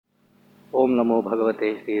Om Namo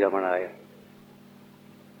Bhagavate Sri Ramanaya.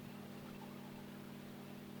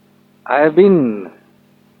 I have been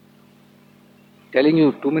telling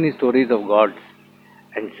you too many stories of gods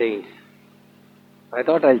and saints. I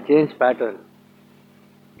thought I'll change pattern,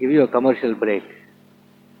 give you a commercial break.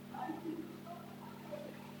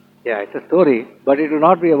 Yeah, it's a story, but it will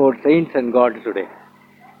not be about saints and gods today.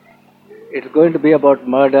 It's going to be about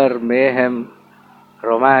murder, mayhem,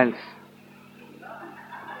 romance,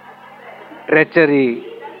 treachery,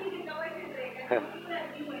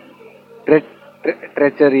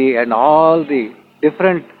 treachery, and all the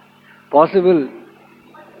different possible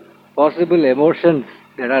possible emotions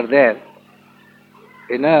that are there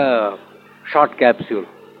in a short capsule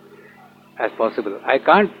as possible. I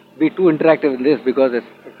can't be too interactive in this because the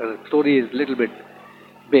story is a little bit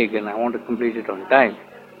big and I want to complete it on time.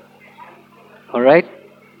 Alright?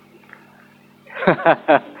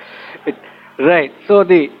 Right. So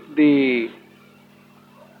the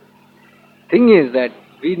thing is that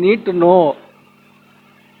we need to know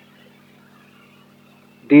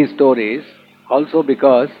these stories also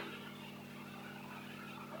because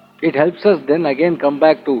it helps us then again come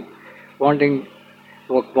back to wanting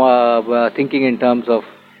thinking in terms of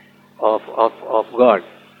God.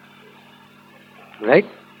 Right?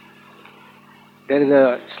 There is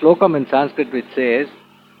a slokam in Sanskrit which says,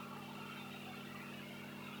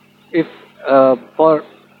 if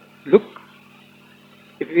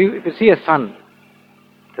you see a son,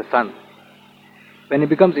 the son, when he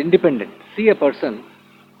becomes independent, see a person,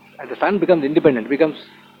 and the son becomes independent,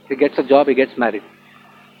 he gets a job, he gets married.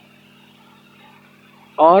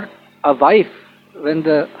 Or a wife, when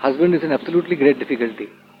the husband is in absolutely great difficulty.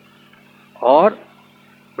 Or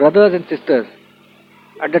brothers and sisters,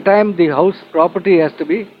 at the time the house property has to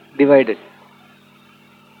be divided.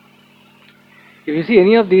 If you see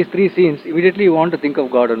any of these three scenes, immediately you want to think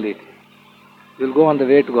of God only. You will go on the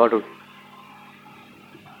way to Godhood.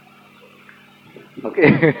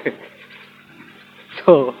 Okay?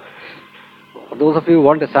 So, for those of you who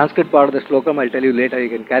want the Sanskrit part of the slokam, I'll tell you later, you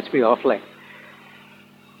can catch me offline.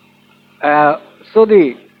 So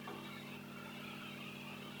the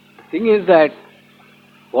thing is that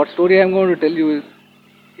what story I'm going to tell you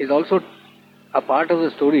is also a part of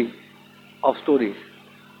the story of stories.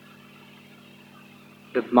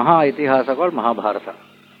 The Maha Itihasa called Mahabharata.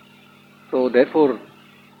 So therefore,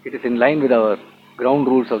 it is in line with our ground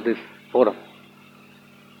rules of this forum.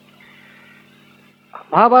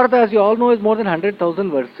 Mahabharata, as you all know, is more than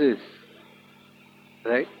 100,000 verses.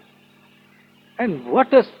 Right? And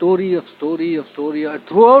what a story of story of story.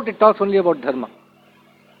 Throughout it talks only about dharma.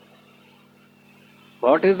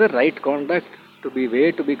 What is the right conduct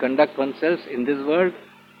way to conduct oneself in this world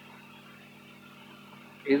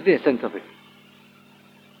is the essence of it.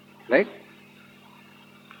 Right?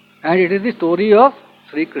 And it is the story of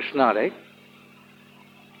Sri Krishna, right?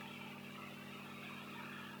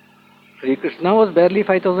 Sri Krishna was barely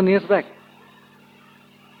 5,000 years back.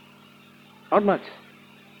 Not much.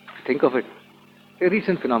 Think of it. A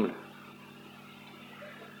recent phenomenon.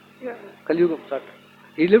 Yeah. Kali Yuga started.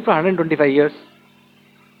 He lived for 125 years.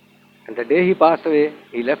 And the day he passed away,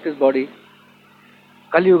 he left his body.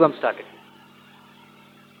 Kali Yuga started.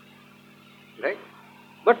 Right?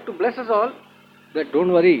 But to bless us all, that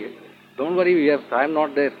don't worry, I am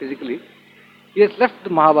not there physically. He has left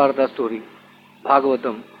the Mahabharata story,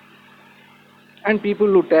 Bhagavatam, and people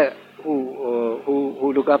who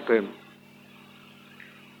look up to him.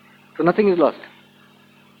 So nothing is lost.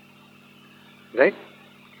 Right?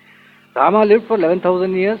 Rama lived for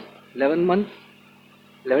 11,000 years, 11 months,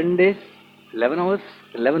 11 days, 11 hours,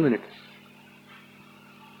 11 minutes.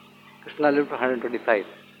 Krishna lived for 125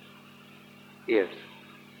 years.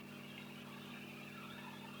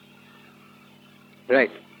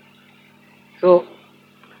 Right. So,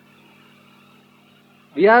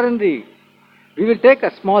 we will take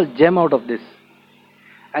a small gem out of this.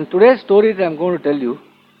 And today's story that I am going to tell you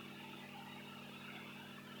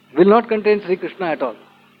will not contain Sri Krishna at all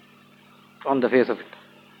on the face of it.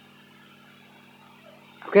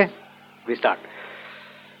 Okay? We start.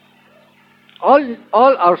 All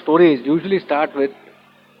our stories usually start with,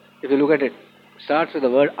 if you look at it, starts with the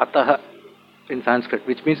word ataha in Sanskrit,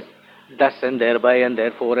 which means thus and thereby and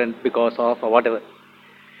therefore and because of or whatever.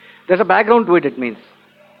 There's a background to it, it means.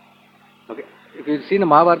 Okay. If you've seen the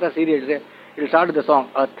Mahabharata series, it will start with the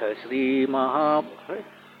song Atha Sri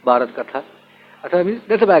Mahabharat Katha. Atha means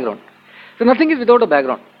there's a background. So nothing is without a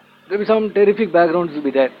background. There will be some terrific backgrounds will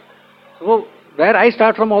be there. So where I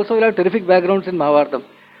start from also will have terrific backgrounds in Mahabharata.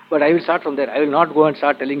 But I will start from there. I will not go and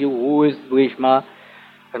start telling you who is Bhishma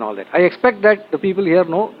and all that. I expect that the people here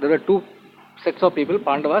know there are two sets of people,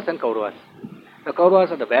 Pandavas and Kauravas. The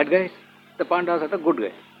Kauravas are the bad guys, the Pandavas are the good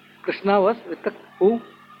guys. Krishna was with the who?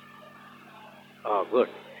 Oh, good.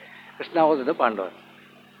 Krishna was with the Pandavas.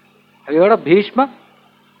 Have you heard of Bhishma?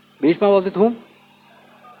 Bhishma was with whom?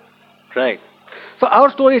 Right. So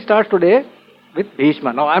our story starts today with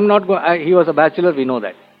Bhishma. Now I'm not going, he was a bachelor, we know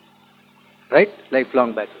that. Right?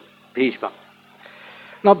 Lifelong bachelor. Bhishma.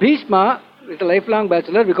 Now Bhishma is a lifelong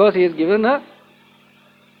bachelor because he has given a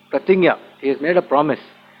Pratigya. He has made a promise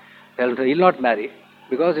that he will not marry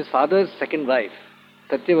because his father's second wife,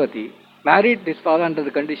 Satyavati, married his father under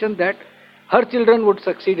the condition that her children would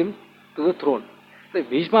succeed him to the throne. So if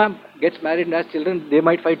Bhishma gets married and has children, they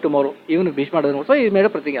might fight tomorrow. Even if Bhishma doesn't know. So he made a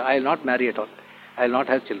Pratigya. I will not marry at all. I will not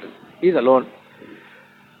have children. He is alone.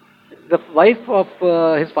 The wife of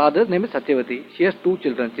his father's name is Satyavati. She has two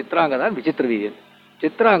children, Chitrangada and Vichitraviryan.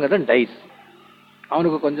 Chitrangada dies.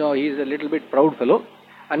 He is a little bit proud fellow.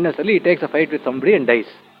 Unnecessarily, he takes a fight with somebody and dies.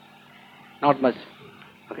 Not much.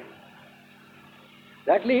 Okay.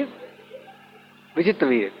 That leaves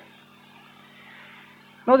Vichitraviryan.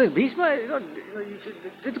 Now this Bhishma,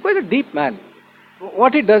 it's quite a deep man.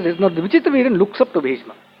 What he does is, the Vichitraviryan looks up to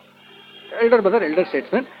Bhishma. Elder brother, elder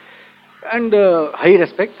statesman, and high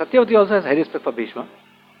respect. Satyavati also has high respect for Bhishma.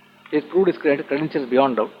 He has proved his credentials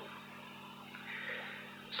beyond doubt.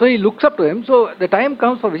 So he looks up to him. So the time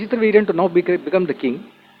comes for Vichitraviryan to now become the king.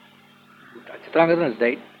 Chitrangada has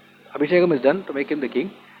died. Abhishekam is done to make him the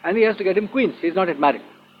king. And he has to get him queens. He is not yet married.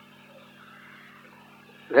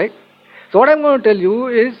 Right? So what I am going to tell you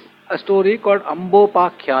is a story called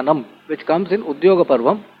Ambopakyanam, which comes in Udyoga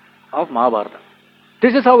Parvam of Mahabharata.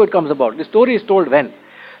 This is how it comes about. The story is told when?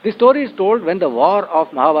 The story is told when the war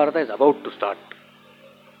of Mahabharata is about to start.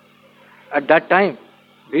 At that time,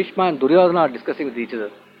 Bhishma and Duryodhana are discussing with each other.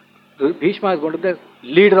 Bhishma is going to be the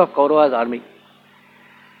leader of Kaurava's army.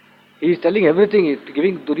 He is telling everything, he is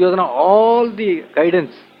giving Duryodhana all the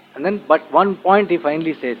guidance. And then, but one point he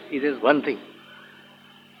finally says, one thing.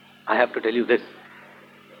 I have to tell you this.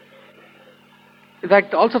 In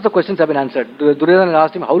fact, all sorts of questions have been answered. Duryodhana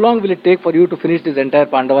asked him, how long will it take for you to finish this entire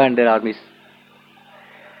Pandava and their armies?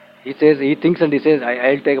 He thinks and he says,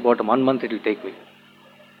 I'll take about 1 month it will take me.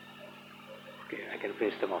 Okay, I can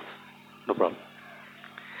finish them off. No problem.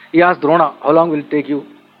 He asked Drona, how long will it take you?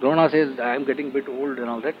 Drona says, I am getting a bit old and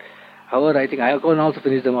all that. However, I think I can also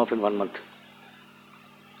finish them off in 1 month.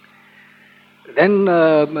 Then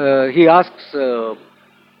he asks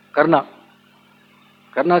Karna.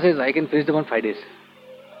 Karna says, I can finish them on 5 days.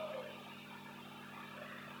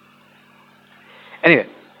 Anyway,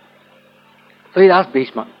 so he asked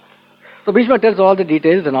Bhishma. So Bhishma tells all the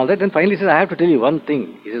details and all that. Then finally says, I have to tell you one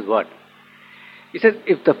thing. He says, what? He says,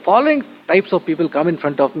 if the following types of people come in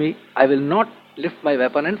front of me, I will not lift my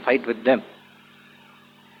weapon and fight with them.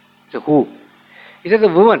 So who? He says, a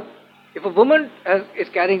woman. If a woman is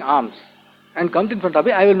carrying arms and comes in front of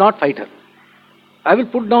me, I will not fight her. I will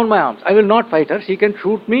put down my arms. I will not fight her. She can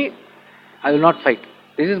shoot me. I will not fight.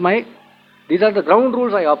 These are the ground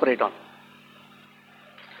rules I operate on.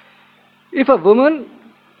 If a woman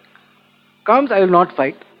comes, I will not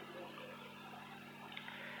fight.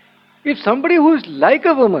 If somebody who is like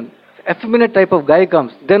a woman, effeminate type of guy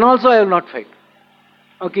comes, then also I will not fight.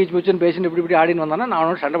 Okay, patient, everybody add in one, now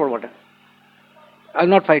not stand about water. I will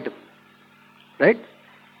not fight him. Right?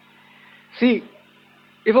 See,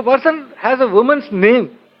 if a person has a woman's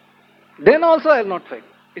name, then also I will not fight.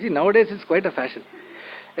 You see, nowadays it's quite a fashion.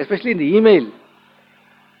 Especially in the email.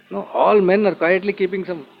 All men are quietly keeping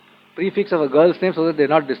some prefix of a girl's name so that they are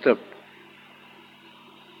not disturbed.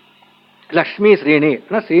 Lakshmi Srini,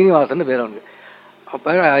 Srinivasan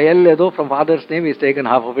from father's name, he's taken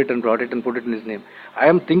half of it and brought it and put it in his name. I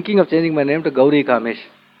am thinking of changing my name to Gauri Kamesh.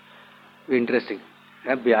 Be interesting.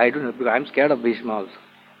 I don't know, because I'm scared of Bhishma also.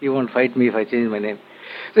 He won't fight me if I change my name.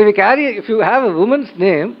 So if you have a woman's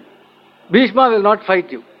name, Bhishma will not fight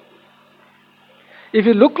you. If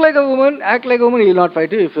you look like a woman, act like a woman, he will not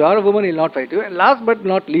fight you. If you are a woman, he will not fight you. And last but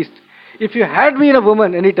not least, if you had been a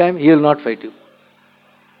woman any time, he will not fight you.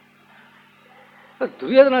 But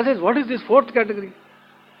Duryodhana says, what is this fourth category?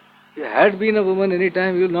 If you had been a woman any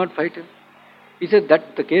time, he will not fight him. He said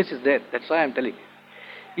that the case is there. That's why I am telling.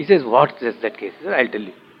 He says, what is that case? He said, I'll tell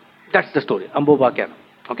you. That's the story. Ambopakyanam.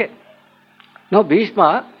 Okay. Now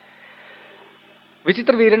Bhishma,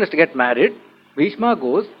 Vichitraviryan has to get married. Bhishma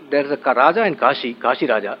goes, there is a Raja in Kashi, Kashi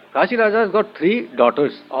Raja. Kashi Raja has got 3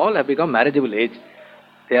 daughters. All have become marriageable age.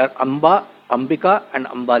 They are Amba, Ambika and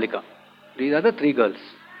Ambalika. These are the 3 girls.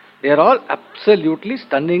 They are all absolutely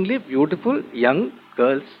stunningly beautiful young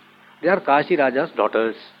girls. They are Kashi Raja's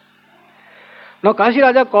daughters. Now Kashi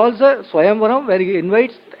Raja calls a Swayamvaram where he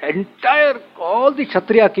invites the all the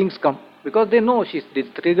Kshatriya kings come because they know these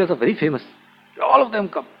three girls are very famous. All of them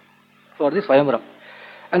come for this Swayamvaram.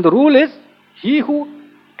 And the rule is he who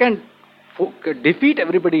can defeat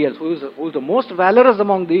everybody else, who is the most valorous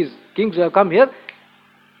among these kings who have come here,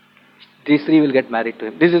 these three will get married to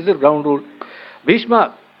him. This is the ground rule.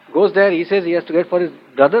 Bhishma goes there, he says he has to get for his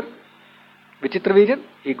brother, Vichitraviryan,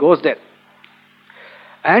 he goes there.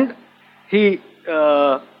 And he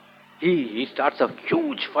starts a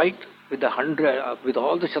huge fight with with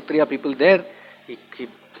all the Kshatriya people there. He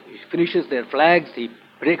finishes their flags, he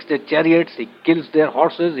breaks their chariots, he kills their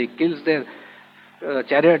horses, he kills their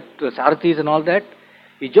chariot sarathis and all that.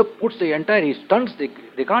 He just puts the entire, he stuns,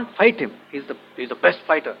 they can't fight him. He's the best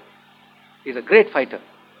fighter. He's a great fighter.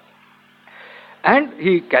 And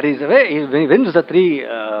he carries away, he wins the three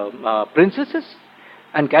princesses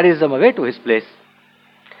and carries them away to his place.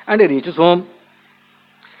 And he reaches home.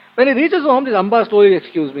 When he reaches home, this Amba slowly,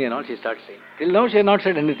 excuse me and all, she starts saying. Till now she has not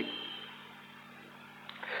said anything.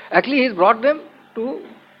 Actually, he's brought them to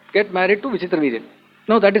get married to Vichitraviryan.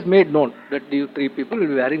 Now that is made known, that these three people will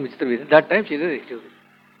be marrying Vichitraviryan. That time she says, excuse me.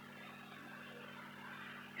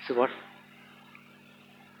 He said, what?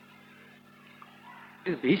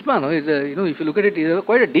 This Bhishma, no, is if you look at it, he is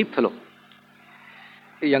quite a deep fellow.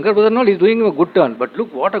 The younger brother, no, he is doing a good turn. But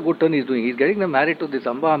look what a good turn he is doing. He is getting them married to this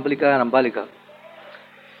Amba, Ambalika and Ambalika.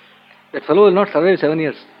 That fellow will not survive 7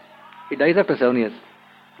 years. He dies after 7 years,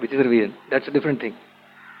 which is a reason. That's a different thing.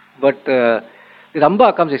 But this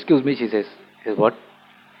Amba comes, excuse me, she says. He says, what?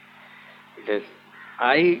 He says,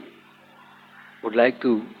 I would like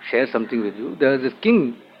to share something with you. There is this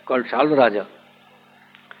king called Shalvaraja.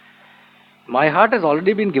 My heart has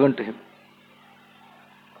already been given to him.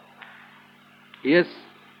 He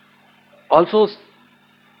also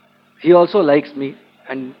likes me,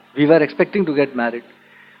 and we were expecting to get married.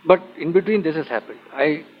 But in between this has happened.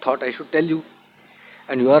 I thought I should tell you,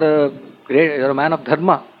 and you are a man of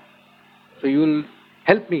dharma, so you will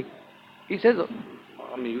help me. He says,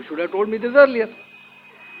 you should have told me this earlier.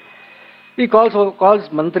 He calls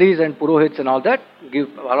mantris and purohits and all that,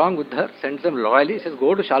 along with her, sends them loyally, says,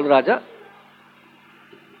 go to Shalvaraja.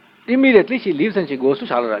 Immediately she leaves and she goes to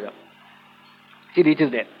Shalvaraja. She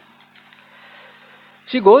reaches there.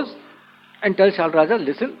 She goes and tells Shalvaraja,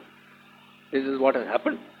 listen, this is what has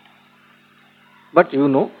happened. But you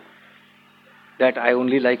know that I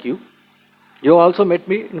only like you. You also met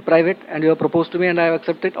me in private and you have proposed to me and I have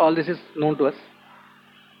accepted. All this is known to us.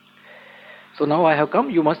 So now I have come,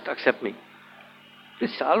 you must accept me.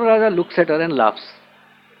 This Shalvaraja looks at her and laughs.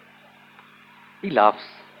 He laughs.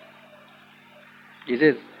 He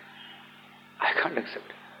says, I can't accept.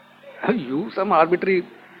 You, some arbitrary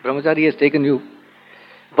brahmachari has taken you,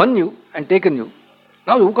 won you and taken you.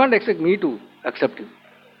 Now you can't expect me to accept you.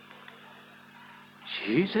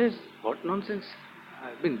 She says, what nonsense.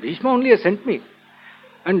 Bhishma only has sent me.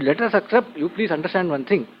 And let us accept. You please understand one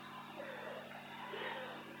thing.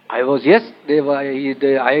 I was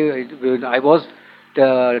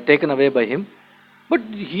taken away by him. But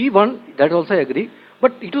he won, that also I agree.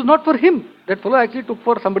 But it was not for him. That fellow actually took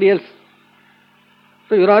for somebody else.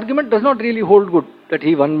 So your argument does not really hold good, that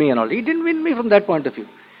he won me and all. He didn't win me from that point of view.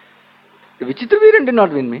 The Vichitraviryan did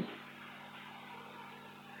not win me.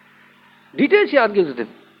 Details she argues with him.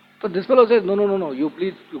 So this fellow says, no, you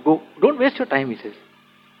please, you go. Don't waste your time, he says.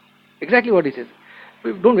 Exactly what he says.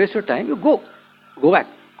 Don't waste your time, you go. Go back.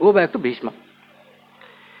 Go back to Bhishma.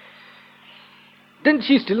 Then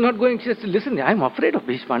she's still not going. She says, listen, I'm afraid of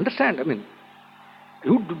Bhishma. Understand?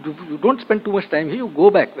 You don't spend too much time here. You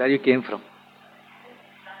go back where you came from.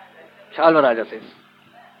 Shalvaraja says.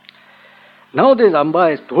 Now this Amba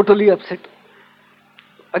is totally upset.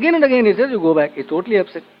 Again and again he says, you go back. He's totally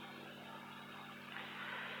upset.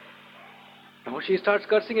 Now she starts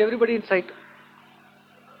cursing everybody in sight.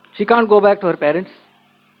 She can't go back to her parents'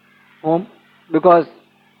 home because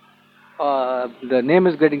the name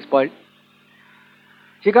is getting spoiled.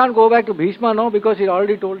 She can't go back to Bhishma now because she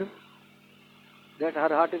already told him that her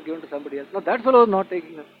heart is given to somebody else. Now that fellow is not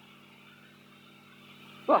taking her.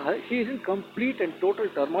 So she is in complete and total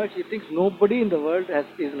turmoil. She thinks nobody in the world is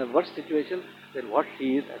in a worse situation than what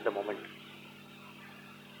she is at the moment.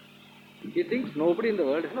 She thinks nobody in the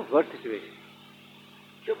world is in a worse situation.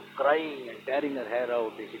 She's crying and tearing her hair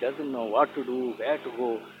out. She doesn't know what to do, where to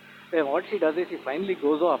go. And what she does is she finally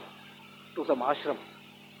goes off to some ashram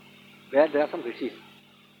where there are some rishis.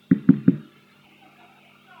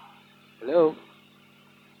 Hello?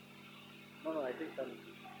 No, I think some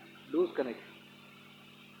loose connection.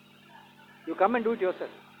 You come and do it yourself.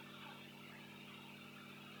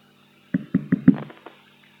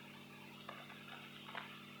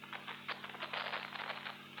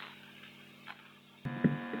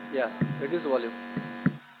 Yeah, reduce the volume.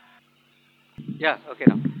 Yeah, okay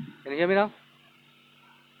now. Can you hear me now?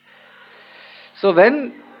 So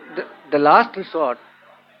when the last resort,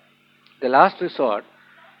 the last resort,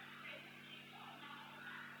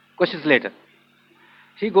 questions later,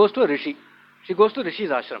 she goes to a rishi. She goes to rishi's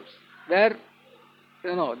ashrams where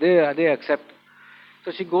they accept.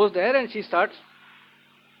 So she goes there and she starts.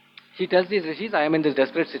 She tells these rishis, I am in this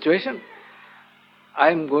desperate situation. I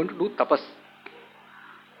am going to do tapas.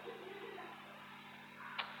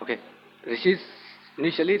 Okay. Rishis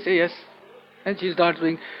initially say yes. And she starts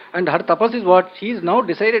doing. And her tapas is what? She is now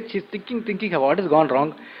decided, she's thinking what has gone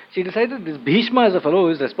wrong. She decided this Bhishma as a fellow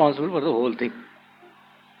is responsible for the whole thing.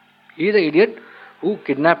 He is the idiot who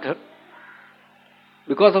kidnapped her,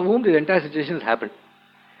 because of whom this entire situation has happened.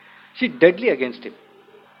 She's deadly against him.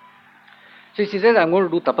 She says, I'm going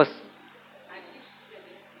to do tapas.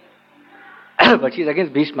 But she's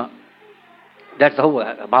against Bhishma. That's how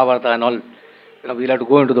Mahabharata and all, we'll have to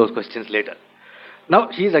go into those questions later.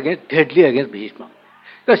 Now she is deadly against Bhishma.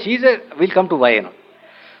 Because we'll come to why.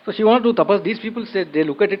 So she wants to do tapas. These people say, they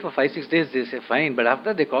look at it for 5-6 days, they say fine, but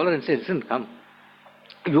after they call her and say, listen, come.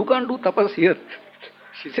 You can't do tapas here.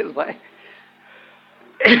 She says, why?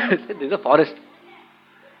 There's a forest.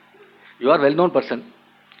 You are a well-known person.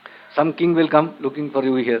 Some king will come looking for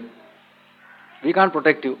you here. We can't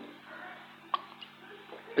protect you.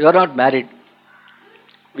 You are not married.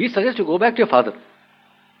 We suggest you go back to your father.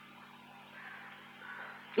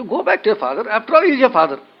 You go back to your father. After all, he is your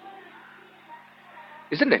father.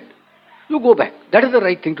 Isn't it? You go back. That is the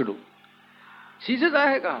right thing to do. She says,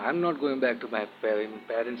 I'm not going back to my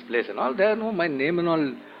parents' place and all. There, no, my name and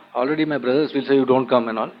all. Already my brothers will say you don't come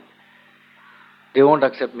and all. They won't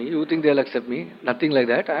accept me. You think they'll accept me? Nothing like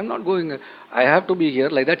that. I'm not going. I have to be here.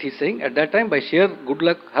 Like that, he's saying. At that time, by sheer good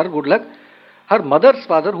luck, her mother's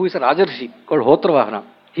father, who is a Rajarshi called Hotravahana,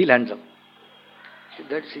 he lands up.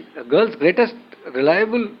 That's a girl's greatest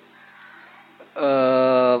reliable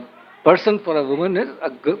person for a woman is a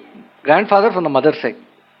grandfather from the mother's side.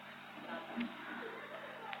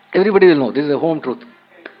 Everybody will know. This is a home truth.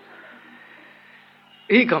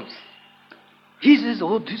 He comes. He says,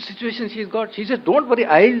 oh, this situation she's got. She says, don't worry,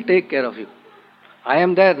 I'll take care of you. I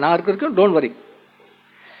am there. Don't worry.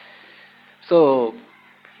 So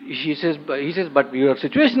he says, but your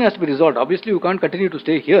situation has to be resolved. Obviously, you can't continue to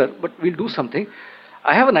stay here, but we'll do something.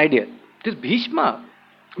 I have an idea. This Bhishma,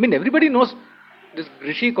 everybody knows this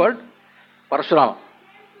rishi called Parashurama.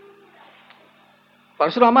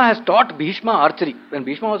 Parashurama has taught Bhishma archery. When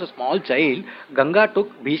Bhishma was a small child, Ganga took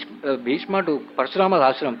Bhishma to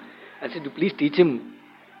Parashurama's ashram and said, please teach him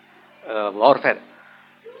warfare.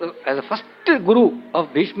 So, as the first guru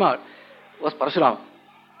of Bhishma was Parashurama.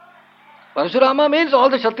 Parashurama means all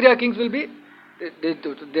the Kshatriya kings will be, they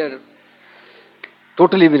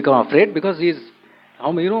totally will become afraid, because he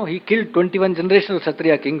killed 21 generations of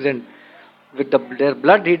Kshatriya kings, and with their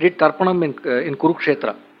blood he did Tarpanam in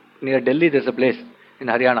Kurukshetra. Near Delhi there's a place in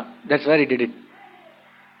Haryana. That's where he did it.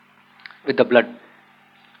 With the blood.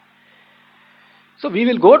 So we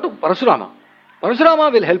will go to Parashurama.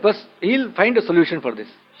 Parashurama will help us. He'll find a solution for this.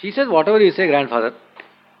 She says, whatever you say, grandfather.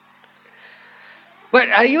 But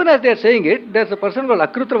even as they are saying it, there's a person called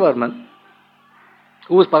Akrutravarman,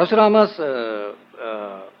 who is Parashurama's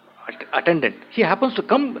attendant. He happens to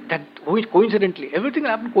come coincidentally. Everything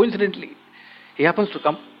happened coincidentally. He happens to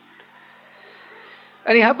come.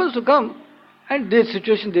 And he happens to come, and this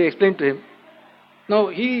situation they explain to him. Now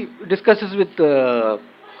he discusses with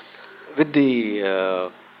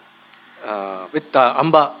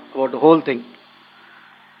Amba about the whole thing.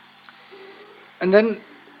 And then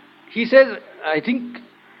he says, I think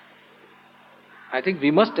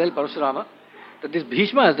we must tell Parashurama that this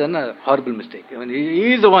Bhishma has done a horrible mistake.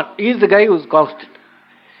 He is the one. He is the guy who's caused it.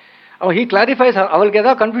 He clarifies,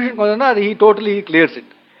 confusion, he totally clears it.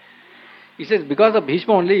 He says, because of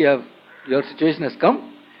Bhishma only your situation has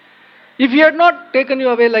come. If he had not taken you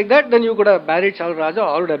away like that, then you could have married Shala Raja,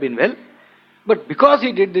 all would have been well. But because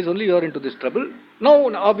he did this only, you are into this trouble. Now,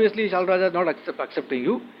 obviously, Shala Raja is not accepting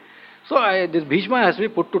you. So, this Bhishma has to be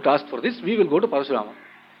put to task for this. We will go to Parashurama.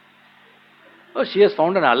 Oh, she has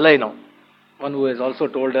found an ally now. One who has also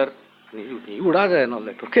told her, you would have and all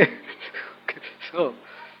that, okay? So,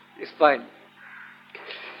 it's fine.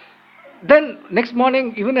 Then, next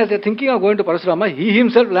morning, even as they're thinking of going to Parashurama, he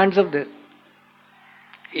himself lands up there.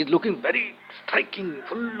 He's looking very striking,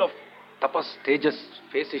 full of tapas, tejas,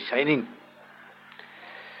 face is shining.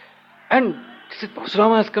 And this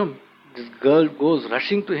Parashurama has come. This girl goes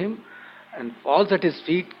rushing to him and falls at his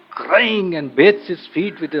feet, crying, and bathes his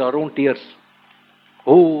feet with her own tears.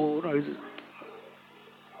 Oh,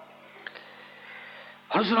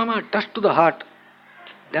 Parashurama touched to the heart.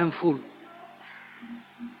 Damn fool.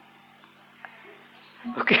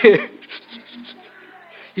 Okay.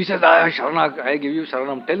 He says, Sharana, I give you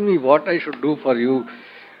Sharanam. Tell me what I should do for you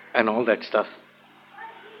and all that stuff.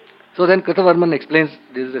 So then Kritavarman explains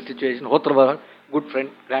this is the situation. Hotrava, good friend,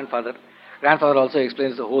 grandfather. Grandfather also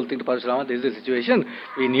explains the whole thing to Parashurama. This is the situation.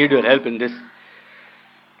 We need your help in this.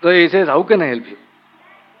 So he says, how can I help you?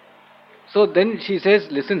 So then she says,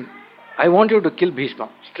 listen, I want you to kill Bhishma.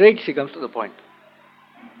 Straight she comes to the point.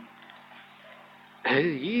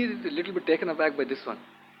 He is a little bit taken aback by this one.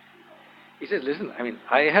 He says, listen,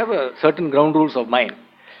 I have a certain ground rules of mine.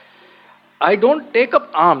 I don't take up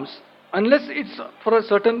arms unless it's for a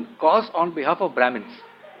certain cause on behalf of Brahmins.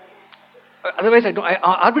 Otherwise,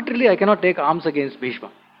 arbitrarily I cannot take arms against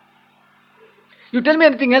Bhishma. You tell me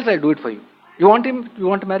anything else, I'll do it for you. You want him? You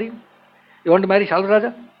want to marry him? You want to marry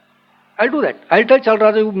Shalraja? I'll do that. I'll tell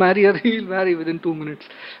Shalraja you marry her, he'll marry within 2 minutes.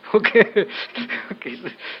 Okay. Okay.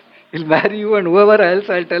 He'll marry you, and whoever else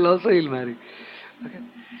I'll tell also he'll marry. Okay.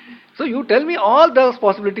 So you tell me all those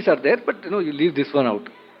possibilities are there, but you leave this one out.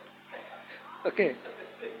 Okay.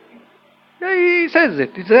 Yeah, he says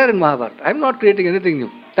it. It's there in Mahabharata. I'm not creating anything new.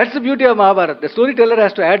 That's the beauty of Mahabharata. The storyteller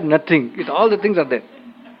has to add nothing. All the things are there.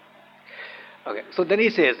 Okay. So then he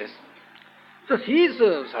says this. So he is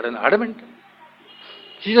suddenly adamant.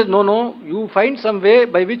 She says, no, you find some way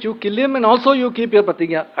by which you kill him and also you keep your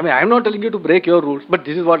pratigya. I'm not telling you to break your rules, but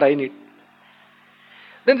this is what I need.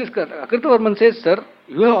 Then this Kritavarman says, sir,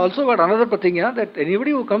 you have also got another pratigya that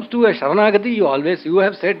anybody who comes to a Sharanagati, you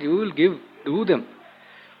have said you will do them.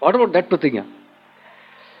 What about that pratigya?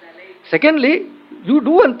 Secondly, you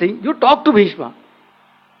do one thing, you talk to Bhishma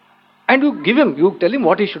and you tell him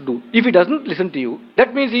what he should do. If he doesn't listen to you,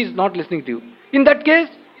 that means he is not listening to you. In that case,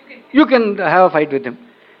 you can have a fight with him.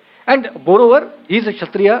 And moreover, he is a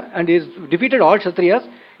Kshatriya and he has defeated all Kshatriyas.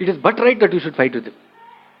 It is but right that you should fight with him.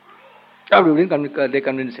 They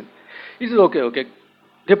convince him. He says, okay.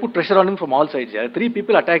 They put pressure on him from all sides. There are 3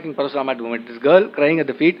 people attacking Parashurama at the moment. This girl crying at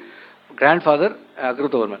the feet, grandfather,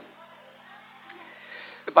 Kritavarman.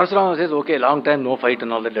 Parashurama says, okay, long time, no fight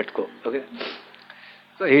and all that, let's go. Okay.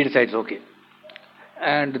 So he decides, okay.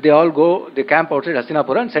 And they all go, they camp outside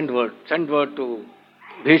Hastinapura and send word to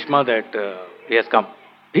Bhishma that he has come.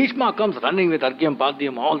 Bhishma comes running with Argyam,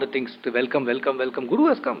 Padyam, all the things to welcome. Guru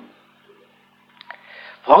has come.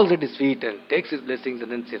 Falls at his feet and takes his blessings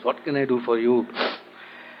and then says, what can I do for you?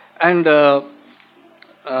 And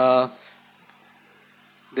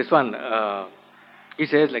this one, he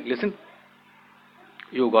says, listen,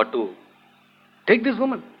 you got to take this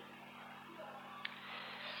woman.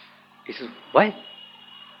 He says, why?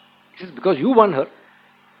 He says, because you won her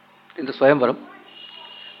in the Swayamvaram.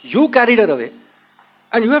 You carried her away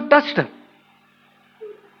and you have touched her.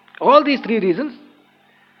 All these 3 reasons.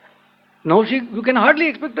 Now you can hardly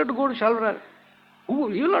expect her to go to Shalvara. You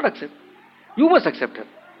will not accept. You must accept her.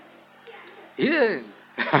 Yeah.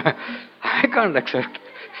 I can't accept.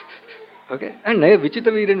 Okay. And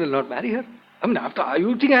Vichitaviran will not marry her. After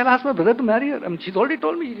you think I'll ask my brother to marry her? She's already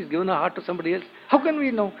told me she's given her heart to somebody else. How can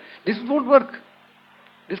we know? This won't work.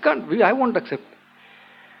 This can't. I won't accept.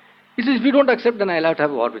 He says, if you don't accept, then I'll have to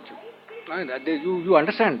have a war with you. You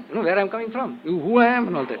understand, where I'm coming from, who I am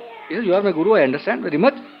and all that. He says, you are my guru, I understand very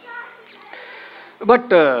much. But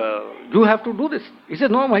you have to do this. He says,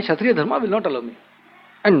 no, my Kshatriya Dharma will not allow me.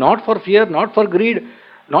 And not for fear, not for greed,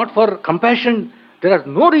 not for compassion. There is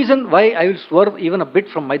no reason why I will swerve even a bit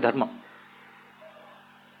from my Dharma.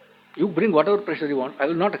 You bring whatever pressure you want, I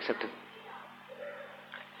will not accept it.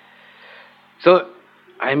 So,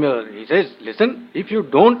 he says, listen, if you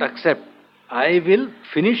don't accept, I will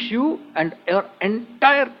finish you and your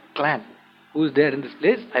entire clan who is there in this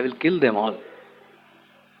place, I will kill them all.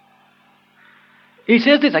 He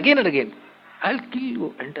says this again and again. I'll kill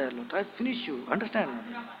you entirely. I'll finish you. Understand?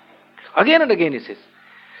 Again and again he says.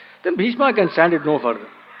 Then Bhishma can stand it no further.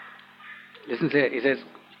 Listen, he says,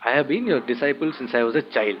 I have been your disciple since I was a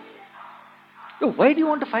child. Why do you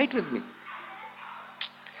want to fight with me?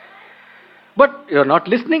 But you are not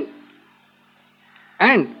listening.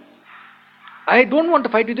 And I don't want to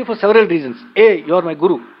fight with you for several reasons. A, you are my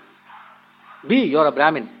guru. B, you are a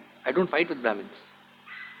Brahmin. I don't fight with Brahmins.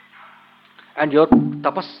 And your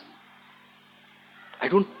tapas. I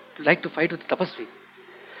don't like to fight with tapasvi.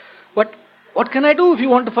 But what can I do if you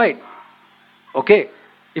want to fight? Okay,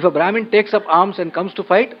 if a Brahmin takes up arms and comes to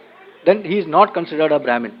fight, then he is not considered a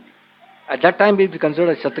Brahmin. At that time he will be considered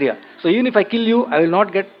a Kshatriya. So even if I kill you, I will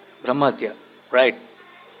not get Brahmatya. Right?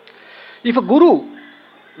 If a guru,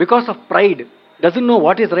 because of pride, doesn't know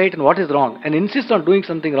what is right and what is wrong and insists on doing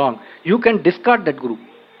something wrong, you can discard that guru.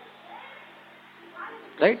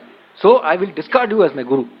 Right? So I will discard you as my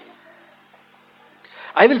guru.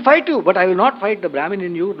 I will fight you, but I will not fight the Brahmin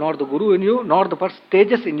in you, nor the guru in you, nor the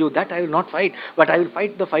stages in you. That I will not fight, but I will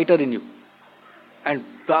fight the fighter in you. And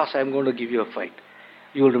plus, I am going to give you a fight.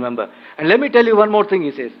 You will remember. And let me tell you one more thing,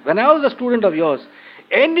 he says. When I was a student of yours,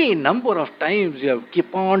 any number of times you have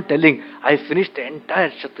keep on telling, I finished the entire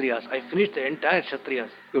Kshatriyas. I finished the entire Kshatriyas.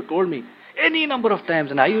 You told me any number of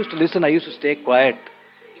times, and I used to listen, I used to stay quiet.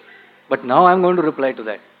 But now I am going to reply to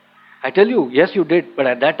that. I tell you, yes, you did, but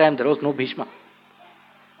at that time there was no Bhishma.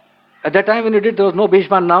 At that time when you did, there was no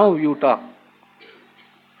Bhishma. Now you talk.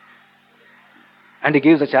 And he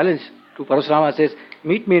gives a challenge to Parashurama, says,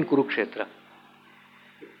 meet me in Kurukshetra.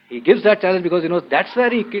 He gives that challenge because he knows that's where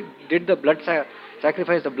he did the blood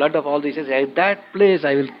sacrifice, the blood of all these. He says, at that place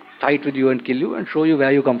I will fight with you and kill you and show you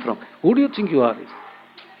where you come from. Who do you think you are?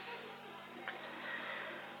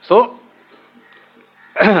 So,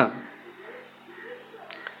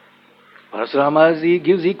 Parashurama, he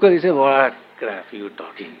gives equal. He says, what crap are you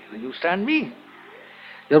talking? You stand me.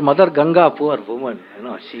 Your mother Ganga, poor woman,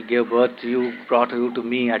 she gave birth to you, brought you to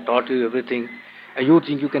me, I taught you everything, and you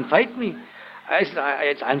think you can fight me?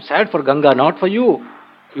 I'm sad for Ganga, not for you.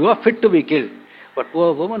 You are fit to be killed. But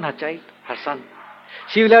poor woman, her child, her son,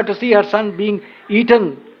 she will have to see her son being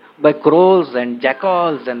eaten by crows and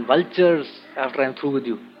jackals and vultures after I'm through with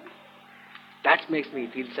you. That makes me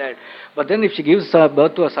feel sad. But then if she gives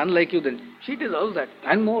birth to a son like you, then she deserves that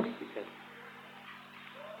and more.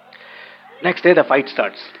 Next day the fight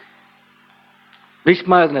starts.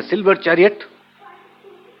 Bhishma is in a silver chariot.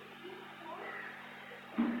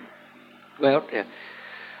 It's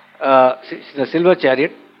a silver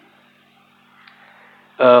chariot.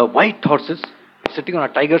 White horses sitting on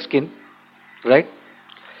a tiger skin. Right?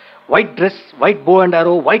 White dress, white bow and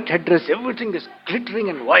arrow, white headdress, everything is glittering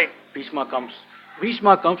and white. Bhishma comes.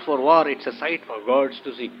 Bhishma comes for war. It's a sight for gods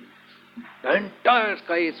to see. The entire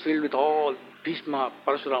sky is filled with all Bhishma,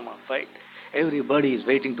 Parashurama fight. Everybody is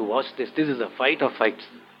waiting to watch this. This is a fight of fights.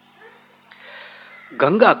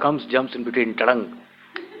 Ganga comes, jumps in between. Tadang.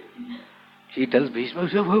 She tells Bhishma,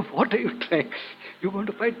 what are you trying? You're going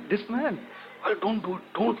to fight this man? Well, don't do it.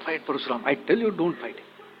 Don't fight Parashurama. I tell you, don't fight him.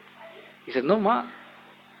 He says, no, ma.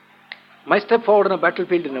 My step forward on a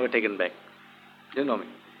battlefield is never taken back. You know me.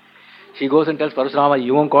 She goes and tells Parashurama,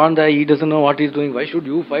 you won't on there. He doesn't know what he's doing. Why should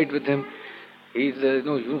you fight with him? He says,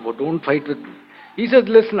 no, you don't fight with him. He says,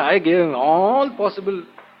 listen, I gave him all possible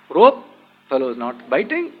rope. Fellow is not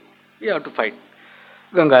biting. We have to fight.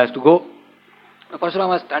 Ganga has to go.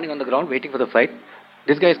 Parashurama is standing on the ground waiting for the fight.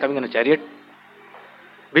 This guy is coming on a chariot.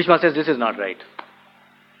 Bhishma says, this is not right.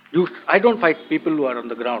 I don't fight people who are on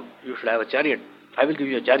the ground. You should have a chariot. I will give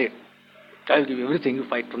you a chariot. I will give you everything. You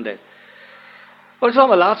fight from there.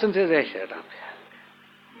 Parashurama laughs and says, hey, shut up.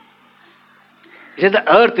 He says,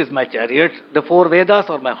 the earth is my chariot. The 4 Vedas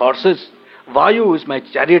are my horses. Vayu is my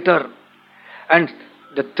charioteer. And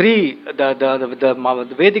the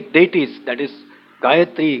Vedic deities, that is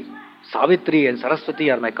Gayatri, Savitri and Saraswati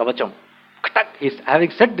are my kavacham.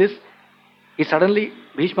 Having said this, he suddenly,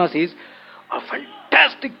 Bhishma sees a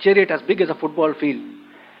fantastic chariot as big as a football field.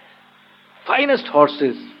 Finest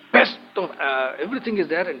horses, best of everything is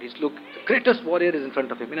there, and he's the greatest warrior is in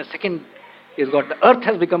front of him. In a second, he's got the earth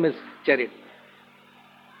has become his chariot.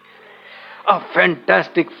 A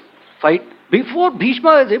fantastic fight. Before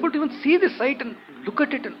Bhishma is able to even see this sight and look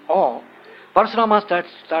at it in awe, Parashurama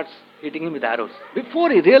starts hitting him with arrows. Before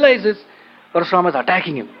he realizes, Parashurama is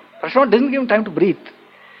attacking him. Parashurama doesn't give him time to breathe.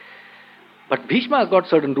 But Bhishma has got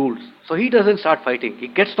certain rules, so he doesn't start fighting. He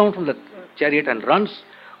gets down from the chariot and runs,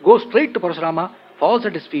 goes straight to Parashurama, falls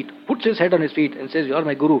at his feet, puts his head on his feet and says, you are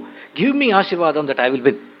my guru. Give me Ashirvadam that I will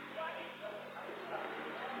win.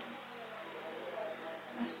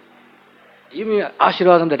 Give me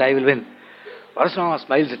Ashirvadam that I will win. Parashurama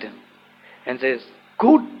smiles at him and says,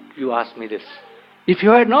 good you asked me this. If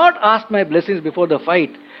you had not asked my blessings before the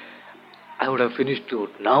fight, I would have finished you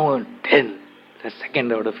now and then. The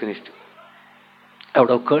second I would have finished you. I would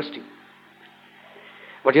have cursed you.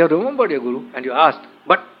 But you have remembered your guru and you asked,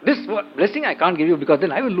 but this blessing I can't give you because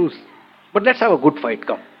then I will lose. But let's have a good fight,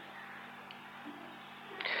 come.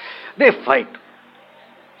 They fight.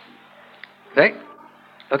 Right?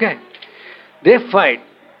 Okay. They fight.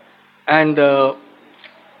 And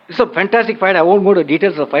it's a fantastic fight. I won't go to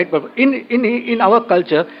details of the fight, but in our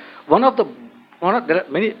culture, there are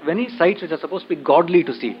many sights which are supposed to be godly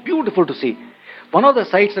to see, beautiful to see. One of the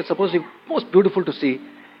sights that's supposed to be most beautiful to see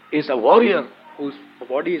is a warrior whose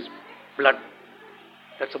body is blood.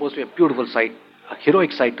 That's supposed to be a beautiful sight, a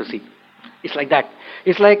heroic sight to see. It's like that.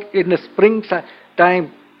 It's like in the spring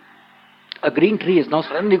time, a green tree has now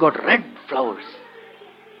suddenly got red flowers.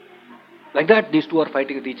 Like that, these two are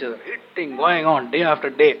fighting with each other, hitting, going on day after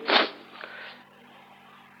day.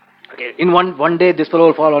 Okay, in one day this fellow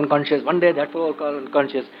will fall unconscious, one day that fellow will fall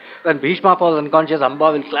unconscious. When Bhishma falls unconscious,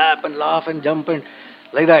 Amba will clap and laugh and jump and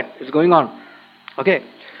like that. It's going on. Okay,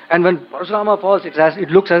 and when Parashurama falls, it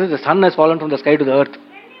looks as if the sun has fallen from the sky to the earth.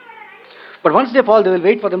 But once they fall, they will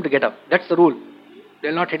wait for them to get up. That's the rule. They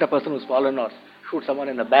will not hit a person who's fallen or shoot someone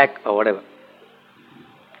in the back or whatever.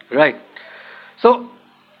 Right. So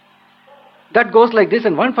that goes like this,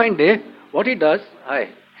 and one fine day, what he does,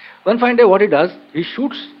 he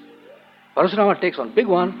shoots. Parashurama takes one big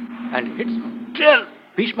one and hits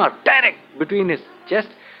Bhishma direct between his chest.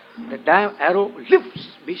 The damn arrow lifts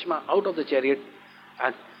Bhishma out of the chariot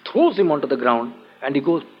and throws him onto the ground, and he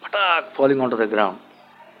goes patak, falling onto the ground.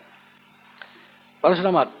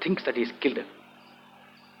 Parashurama thinks that he's killed him.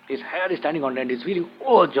 His hair is standing on end. He's feeling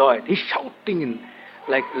overjoyed. He's shouting in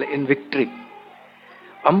victory.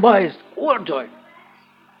 Amba is overjoyed.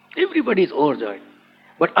 Everybody is overjoyed.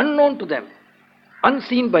 But unknown to them,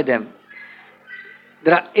 unseen by them,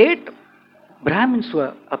 there are 8 Brahmins who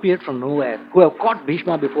have appeared from nowhere, who have caught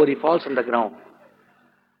Bhishma before he falls on the ground.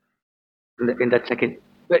 In that second.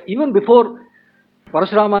 But even before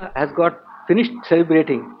Parashurama has got finished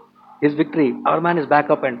celebrating his victory, our man is back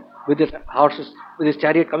up and with his horses, with his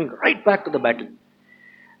chariot coming right back to the battle.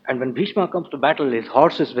 And when Bhishma comes to battle, his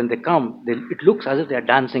horses, when they come, it looks as if they are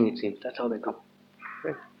dancing, it seems. That's how they come.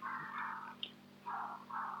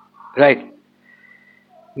 Right.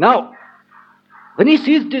 Now, when he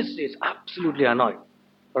sees this, he is absolutely annoyed.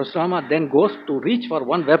 Parashurama then goes to reach for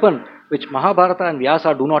one weapon which Mahabharata and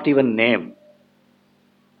Vyasa do not even name.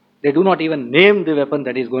 They do not even name the weapon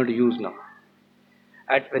that he is going to use now.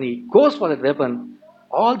 And when he goes for that weapon,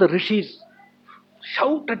 all the rishis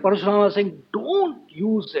shout at Parashurama saying, "Don't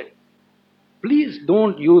use it. Please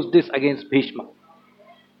don't use this against Bhishma."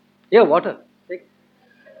 Yeah, water. Take.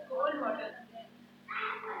 Cold water.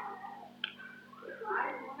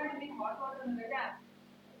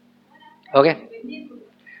 Okay.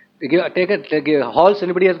 Take a halls.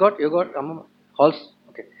 Anybody has got? You got halls?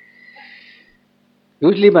 Okay.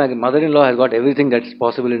 Usually my mother-in-law has got everything that's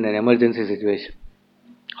possible in an emergency situation.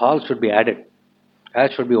 Halls should be added.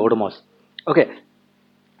 As should be Odomos. Okay.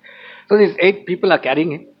 So these 8 people are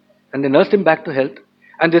carrying him and they nursed him back to health.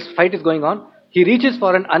 And this fight is going on. He reaches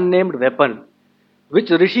for an unnamed weapon, which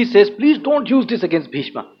the Rishi says, "Please don't use this against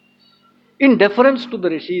Bhishma." In deference to the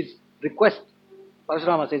Rishi's request,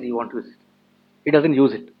 Parashurama says he won't use it. He doesn't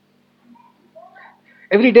use it.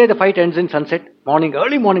 Every day the fight ends in sunset.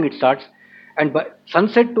 Early morning it starts. And by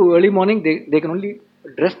sunset to early morning, they can only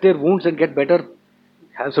dress their wounds and get better,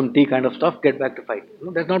 have some tea kind of stuff, get back to fight.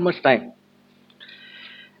 There's not much time.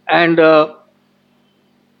 And on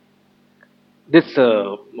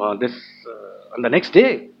the next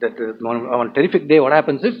day, on a terrific day, what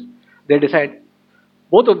happens is they decide,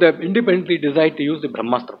 both of them independently decide to use the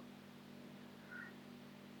Brahmastra.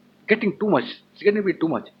 Getting too much. It's getting to be too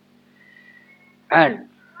much. And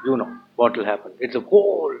you know what will happen. It's the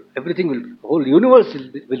whole universe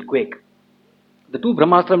will quake. The 2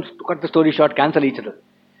 Brahmastrams, to cut the story short, cancel each other.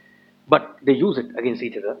 But they use it against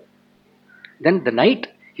each other. Then the night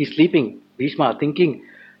he's sleeping, Bhishma thinking,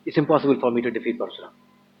 it's impossible for me to defeat Parashurama.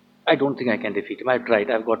 I don't think I can defeat him. I've tried.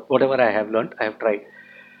 I've got whatever I have learnt. I have tried.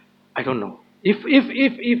 I don't know. If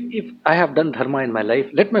I have done dharma in my life,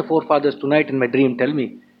 let my forefathers tonight in my dream tell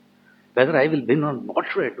me whether I will win or not. What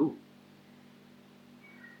should I do?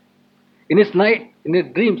 In his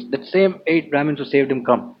dreams, that same 8 Brahmins who saved him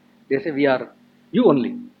come. They say, "We are you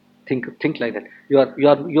only. Think like that. You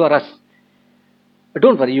are us. But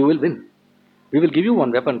don't worry, you will win. We will give you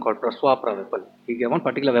one weapon called Praswapra weapon." He gave one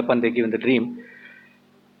particular weapon they give in the dream.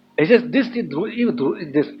 He says, this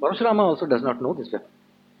Parashurama also does not know this weapon.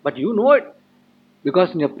 But you know it.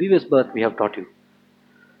 Because in your previous birth we have taught you.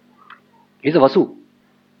 He's a Vasu.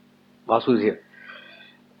 Vasu is here.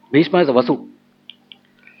 Bhishma is a Vasu.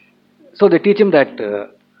 So they teach him that,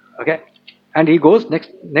 okay. And he goes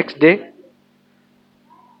next day.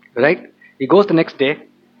 Right? He goes the next day.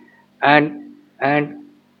 And in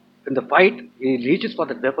the fight, he reaches for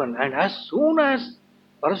the weapon. And as soon as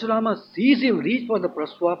Parashurama sees him reach for the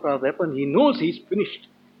Praswapra weapon, he knows he's finished.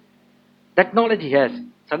 That knowledge he has.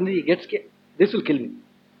 Suddenly he gets scared. This will kill me.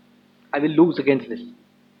 I will lose against this.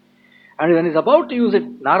 And when he's about to use it,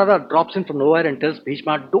 Narada drops in from nowhere and tells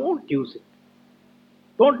Bhishma, "Don't use it.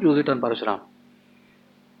 Don't use it on Parashurama."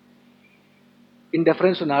 In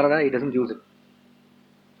deference to Narada, he doesn't use it.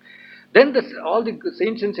 Then all the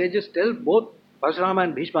saints and sages tell both Parashurama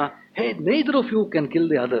and Bhishma, "Hey, neither of you can kill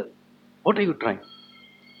the other. What are you trying?"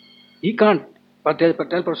 He can't But tell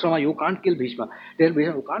Parashurama, you can't kill Bhishma. Tell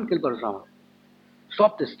Bhishma, you can't kill Parashurama.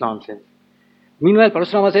 Stop this nonsense. Meanwhile,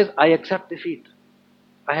 Parashurama says, I accept defeat.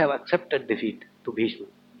 I have accepted defeat to Bhishma.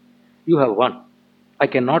 You have won. I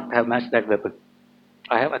cannot have matched that weapon.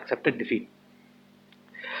 I have accepted defeat.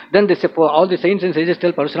 Then they say, for all the saints and sages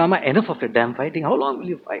tell Parashurama, enough of your damn fighting. How long will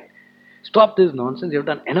you fight? Stop this nonsense. You have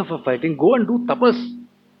done enough of fighting. Go and do tapas.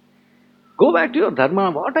 Go back to your dharma.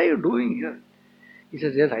 What are you doing here? He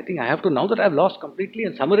says, yes, I think I have to, now that I have lost completely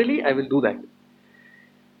and summarily, I will do that.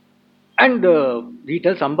 And he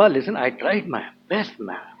tells Amba, listen, I tried my best,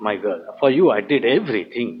 my girl. For you, I did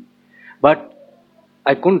everything. But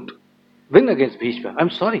I couldn't win against Bhishma. I'm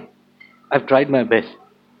sorry. I've tried my best.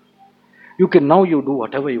 You can now you do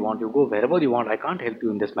whatever you want. You go wherever you want. I can't help you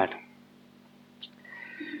in this matter.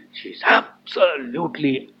 She's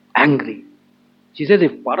absolutely angry. She says,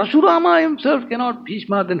 if Parashurama himself cannot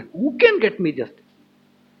Bhishma, then who can get me justice?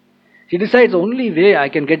 She decides only way I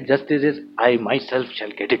can get justice is I myself shall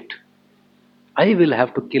get it. I will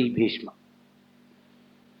have to kill Bhishma.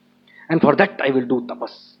 And for that I will do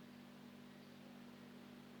tapas.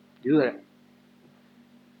 You know that?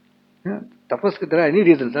 Yeah, tapas, there are any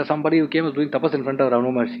reasons. There's somebody who came was doing tapas in front of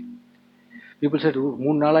Ravana Maharshi. People said, oh,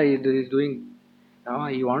 Moon Nala is doing,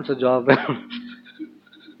 he wants a job.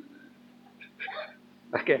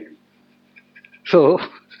 Okay. So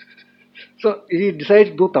he decides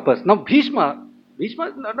to do tapas. Now Bhishma is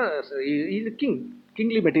not he's a king,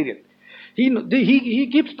 kingly material. He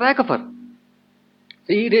keeps track of her.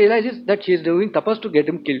 So he realizes that she is doing tapas to get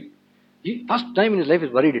him killed. First time in his life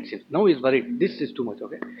is worried, it seems. Now he is worried. This is too much,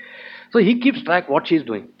 okay? So he keeps track what she is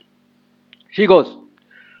doing. She goes.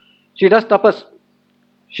 She does tapas.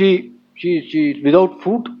 She without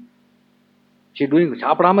food. She's doing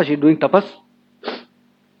Chaparama, she's doing tapas.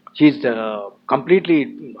 She's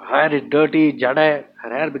completely, hair is dirty, jada, her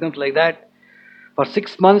hair becomes like that. For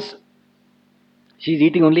 6 months, she's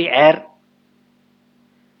eating only air.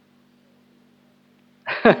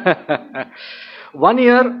 1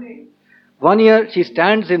 year she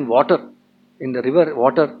stands in water, in the river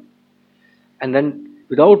water, and then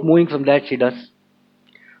without moving from that she does.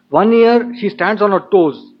 1 year she stands on her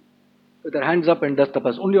toes, with her hands up and does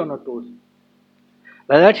tapas, only on her toes.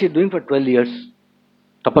 Like that she's doing for 12 years.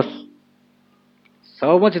 Tapas.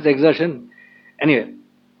 So much is exertion. Anyway,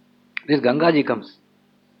 this Gangaji comes.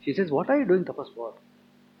 She says, what are you doing tapas for?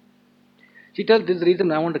 She tells, this is the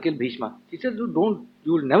reason I want to kill Bhishma. She says, you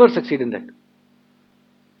will never succeed in that.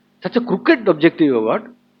 Such a crooked objective you have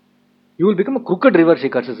got. You will become a crooked river, she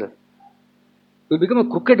curses her. You will become a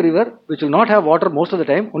crooked river which will not have water most of the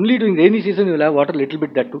time. Only during rainy season you will have water, little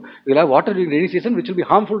bit that too. You will have water during rainy season which will be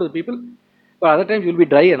harmful to the people. But other times you will be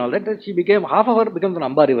dry and all that. She became, half of her becomes an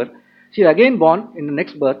Amba river. She is again born in the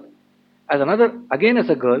next birth as another, again as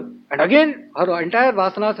a girl. And again her entire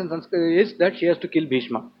vasanas and sanskar is that she has to kill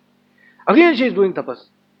Bhishma. Again she is doing tapas.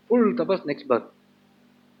 Full tapas next birth.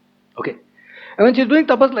 Okay. And when she is doing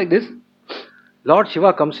tapas like this, Lord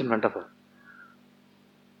Shiva comes in front of her.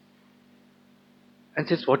 And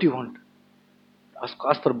says, what do you want?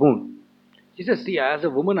 Ask for boon. She says, see, as a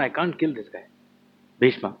woman I can't kill this guy.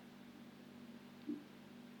 Bhishma.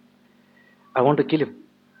 I want to kill him.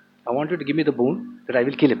 I want you to give me the boon that I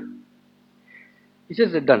will kill him. He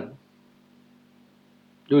says, done.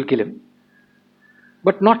 You will kill him.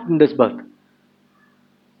 But not in this birth.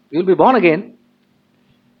 You will be born again,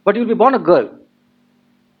 but you will be born a girl.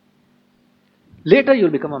 Later you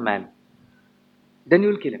will become a man. Then you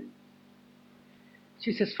will kill him.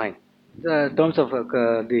 She says, fine. The terms of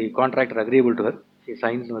the contract are agreeable to her. She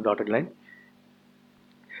signs on the dotted line.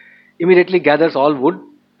 Immediately gathers all wood,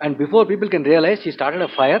 and before people can realize, she started a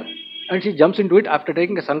fire and she jumps into it after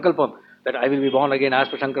taking a sankalpam that I will be born again as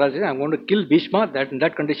per Shankaracharya. I am going to kill Bhishma. That in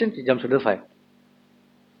that condition she jumps into the fire.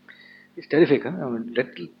 It's terrific, huh? I mean,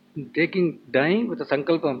 dying with a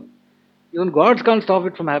sankalpam. Even gods can't stop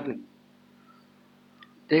it from happening.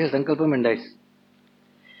 Takes a sankalpam and dies.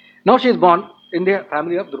 Now she is born in the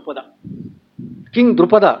family of Drupada. King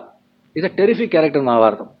Drupada is a terrific character in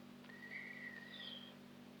Mahabharata.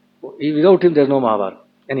 Without him there is no Mahabharata.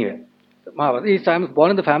 Anyway, Mahabharata. He is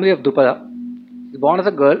born in the family of Drupada. He is born as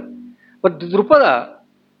a girl. But Drupada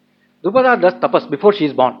does tapas before she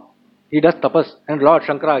is born. He does tapas. And Lord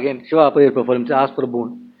Shankara again, Shiva appears before him, asks for a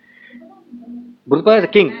boon. Drupada is a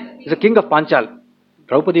king. He is a king of Panchal.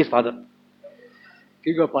 Draupadi's father.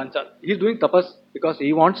 King of Panchal. He is doing tapas because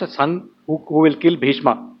he wants a son who will kill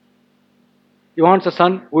Bhishma. He wants a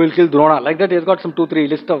son who will kill Drona. Like that he has got some 2-3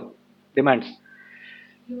 list of demands.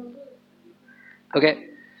 Okay.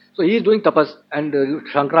 So he is doing tapas, and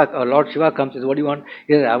Shankara, Lord Shiva comes. Says, "What do you want?"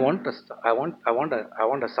 He says, "I want a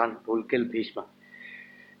son who will kill Bhishma."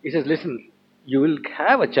 He says, "Listen, you will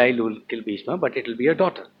have a child who will kill Bhishma, but it will be a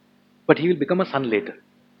daughter. But he will become a son later."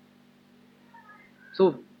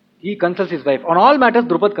 So he consults his wife. On all matters,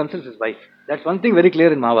 Drupad consults his wife. That's one thing very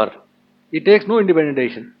clear in Mahabharata. He takes no independent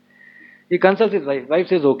decision. He consults his wife. Wife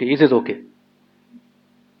says okay. He says okay.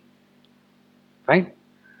 Fine.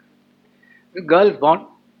 The girl is born.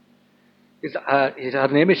 Her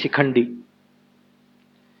name is Shikhandi.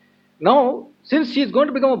 Now, since she is going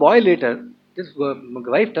to become a boy later, this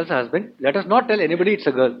wife tells her husband, "Let us not tell anybody it's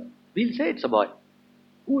a girl. We'll say it's a boy.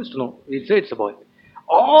 Who is to know? We'll say it's a boy.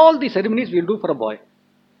 All the ceremonies we'll do for a boy.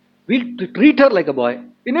 We'll treat her like a boy.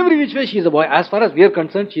 In every which way, she is a boy. As far as we are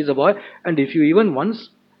concerned, she is a boy. And if you even once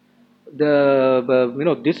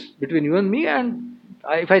this between you and me, and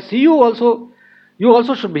if I see you also, you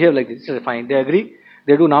also should behave like this." Fine. They agree.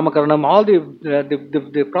 They do namakaranam, all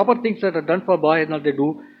the proper things that are done for a boy. Now they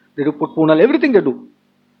do put punal, everything they do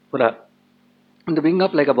for her. And they bring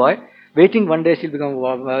up like a boy, waiting. One day she'll become a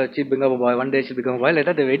boy. One day she'll become a boy.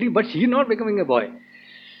 Later they're waiting, but she's not becoming a boy.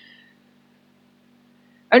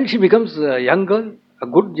 And she becomes a young girl,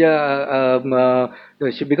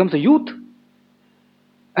 she becomes a youth,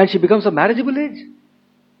 and she becomes a marriageable age.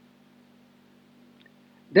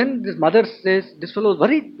 Then this mother says, this fellow is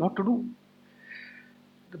worried, what to do.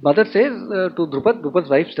 The mother says to Drupad's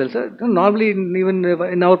wife tells her, normally even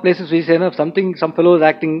in our places we say, if some fellow is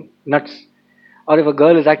acting nuts, or if a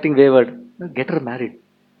girl is acting wayward, get her married,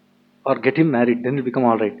 or get him married, then he'll become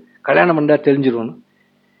alright. Kalyana Manda Telinjiru.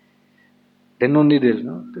 Then only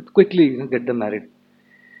they'll quickly get them married.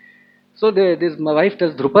 So my wife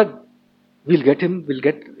tells Drupad, we'll get him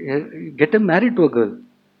married to a girl.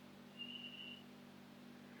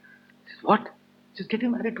 He says, what? Just get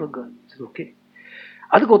him married to a girl. He says, okay.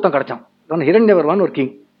 Adukku ottan kadachan. Then Hiranyavarman or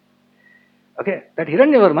king. Okay, that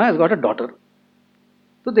Hiranyavarma has got a daughter.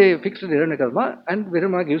 So they fixed Hiranyavarma, and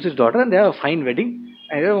Hiranyavarma gives his daughter, and they have a fine wedding.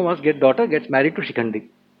 And Hiranyavarma's daughter gets married to Shikhandi.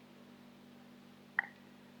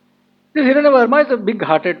 This Hiranyavarma is a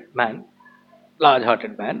big-hearted man,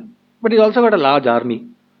 large-hearted man, but he's also got a large army.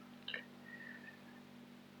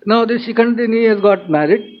 Now this Shikhandi has got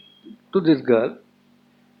married to this girl.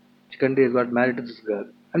 Shikhandi has got married to this girl.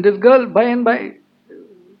 And this girl, by and by,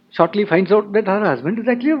 shortly finds out that her husband is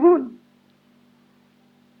actually a woman.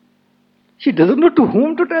 She doesn't know to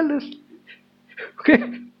whom to tell this. Okay?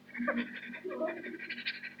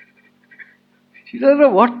 She doesn't know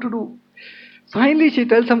what to do. Finally, she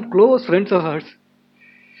tells some close friends of hers.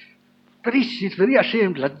 She's very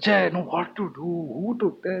ashamed. Lajja, I know what to do, who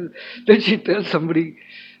to tell. Then she tells somebody.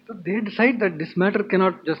 So they decide that this matter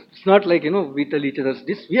cannot just, it's not like, we tell each other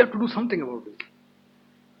this, we have to do something about this.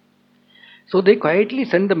 So they quietly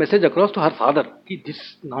send the message across to her father.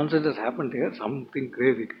 This nonsense has happened here, something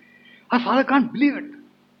crazy. Her father can't believe it.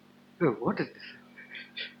 What is this?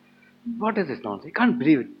 What is this nonsense? He can't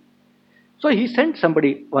believe it. So he sent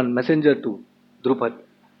one messenger to Drupad,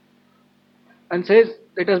 and says,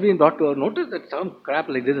 it has been brought to our notice that some crap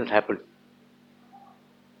like this has happened.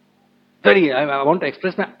 I want to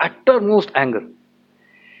express my uttermost anger.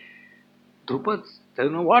 Drupad says,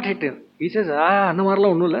 what it is? He says,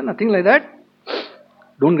 nothing like that.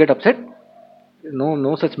 Don't get upset.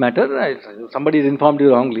 No such matter. Somebody has informed you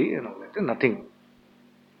wrongly. Nothing.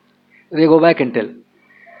 They go back and tell.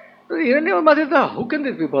 Hiranyavarma says, how can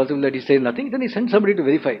this be possible that he says nothing? Then he sends somebody to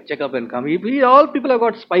verify, check up and come. All people have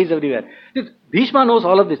got spies everywhere. Bhishma knows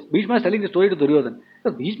all of this. Bhishma is telling the story to Duryodhana.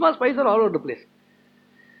 So Bhishma's spies are all over the place.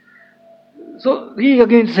 So he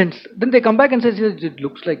again sends. Then they come back and says, it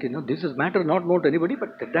looks like, this is matter not known to anybody,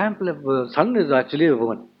 but the damn son is actually a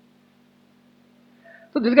woman.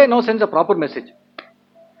 So this guy now sends a proper message.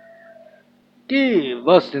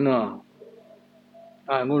 First, I'm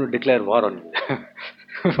going to declare war on you.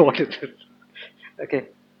 What is this? Okay.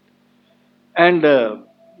 And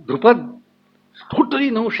Drupad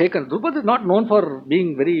totally now shaken. Drupad is not known for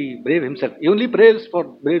being very brave himself. He only prays for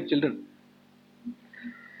brave children.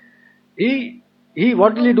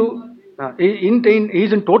 What will he do? He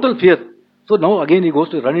is in total fear. So now again he goes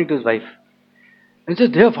to running to his wife. And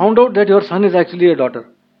says, they have found out that your son is actually a daughter.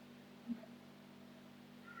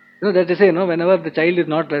 That they say, whenever the child is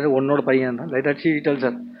not like that, she tells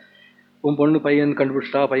her.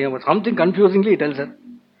 Something confusingly he tells her.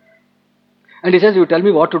 And he says, you tell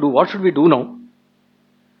me what to do. What should we do now?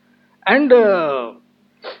 And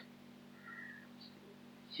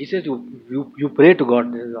she says, you pray to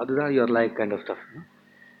God. Adhura, you're like kind of stuff.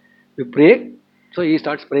 You pray. So he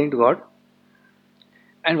starts praying to God.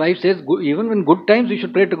 And wife says, even in good times we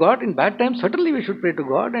should pray to God, in bad times certainly we should pray to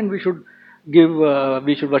God, and we should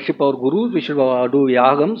worship our gurus, we should do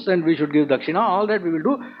yagams, and we should give dakshina, all that we will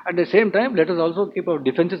do. At the same time, let us also keep our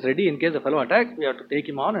defenses ready in case a fellow attacks, we have to take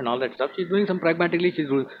him on and all that stuff. She's doing some pragmatically,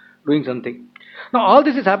 doing something. Now all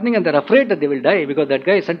this is happening and they're afraid that they will die because that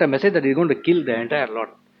guy sent a message that he's going to kill the entire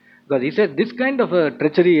lot. Because he said this kind of a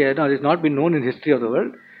treachery has not been known in history of the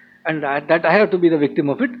world, and that I have to be the victim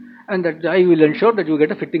of it, and that I will ensure that you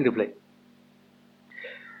get a fitting reply.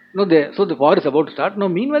 No, so the war is about to start. Now,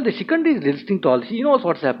 meanwhile, the Shikandi is listening to all. She knows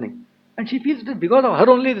what's happening. And she feels that because of her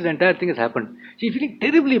only this entire thing has happened. She's feeling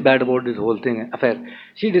terribly bad about this whole thing, affair.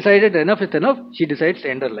 She decided enough is enough. She decides to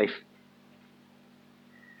end her life.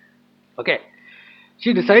 Okay.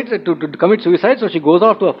 She decides to commit suicide, so she goes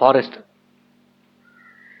off to a forest.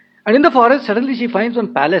 And in the forest, suddenly she finds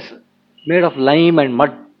one palace made of lime and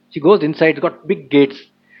mud. She goes inside, it's got big gates.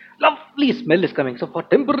 Lovely smell is coming. So for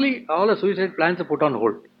temporarily, all her suicide plans are put on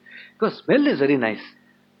hold. Because smell is very nice.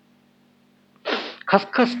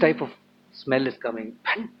 Khaskhas type of smell is coming.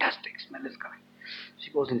 Fantastic smell is coming.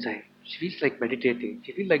 She goes inside. She feels like meditating.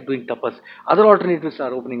 She feels like doing tapas. Other alternatives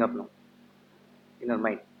are opening up now in her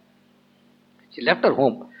mind. She left her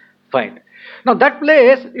home. Fine. Now that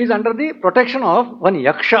place is under the protection of one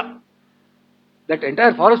yaksha. That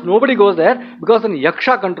entire forest, nobody goes there because an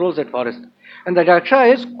yaksha controls that forest. And that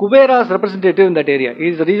yaksha is Kubera's representative in that area. He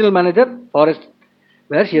is the regional manager, forest,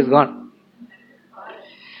 where she has gone.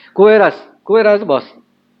 Kubera is the boss.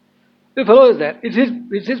 The fellow is there.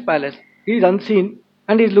 It's his palace. He is unseen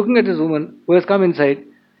and he is looking at this woman who has come inside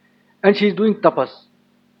and she is doing tapas.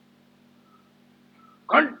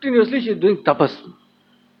 Continuously she is doing tapas.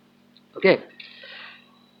 Okay.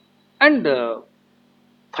 And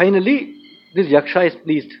finally, this yaksha is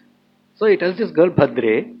pleased. So he tells this girl,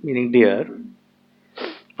 Bhadre, meaning dear,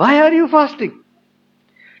 why are you fasting?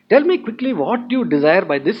 Tell me quickly what you desire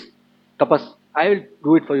by this tapas. I will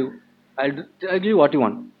do it for you. I'll give you what you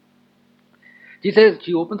want. She says,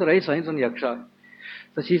 she opens her eyes, finds on yaksha.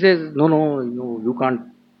 So she says, no, you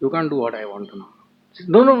can't do what I want to know. She says,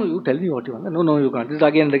 no, you tell me what you want. No, you can't. This is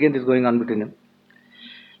again and again this is going on between them.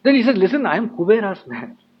 Then he says, listen, I am Kubera's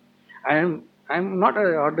man. I am not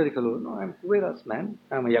an ordinary fellow. No, I am Kubera's man.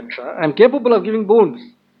 I am a yaksha. I am capable of giving boons.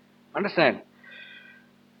 Understand?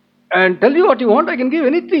 And tell you what you want, I can give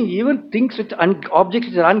anything. Even things which objects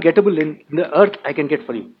which are ungettable in the earth, I can get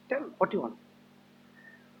for you. Tell what you want.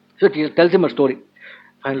 So he tells him a story.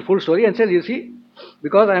 Final full story and says, you see,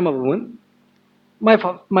 because I am a woman, my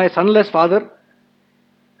sonless father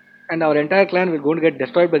and our entire clan will going to get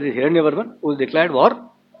destroyed by this Hiranyavarman who has declared war.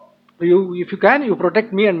 If you can, you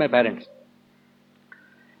protect me and my parents.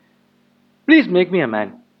 Please make me a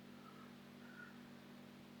man.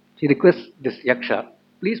 She requests this yaksha,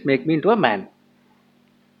 please make me into a man.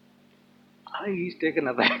 He's taken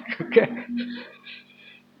aback. Okay.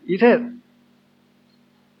 He said,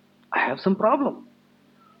 I have some problem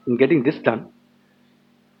in getting this done.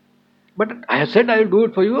 But I have said I will do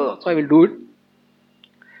it for you, so I will do it.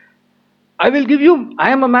 I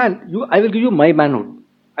am a man, I will give you my manhood.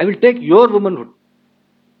 I will take your womanhood.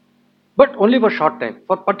 But only for short time,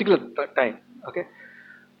 for particular time. Okay.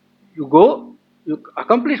 You go, you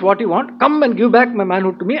accomplish what you want, come and give back my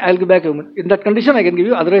manhood to me, I will give back your woman. In that condition I can give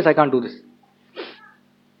you, otherwise I can't do this.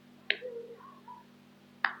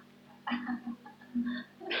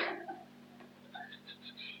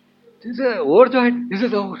 This is overjoyed. This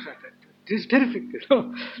is terrific.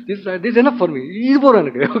 This is enough for me.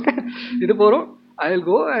 Okay. I will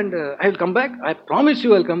go and I will come back. I promise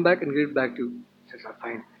you I will come back and give it back to you. He says,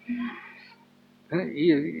 fine.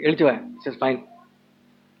 He says, fine.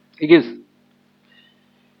 He gives.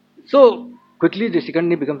 So quickly the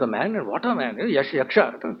Shikandi becomes a man, and what a man.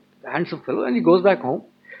 Yaksha, handsome fellow, and he goes back home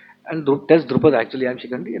and tells Drupada, actually I am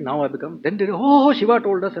Shikandi and now I become. Then they Shiva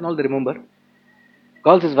told us and all they remember.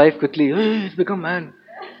 Calls his wife quickly, he's become man.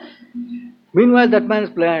 Meanwhile, that man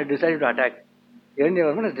has decided to attack.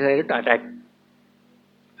 Hiranyavarman has decided to attack.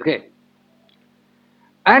 Okay.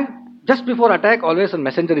 And just before attack, always a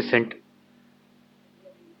messenger is sent.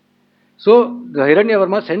 So, the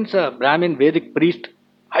Hiranyavarma sends a Brahmin Vedic priest,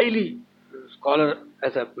 highly scholar,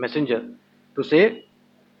 as a messenger to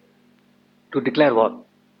declare war.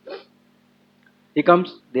 He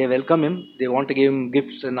comes, they welcome him, they want to give him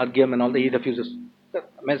gifts and argyam and all that, he refuses. The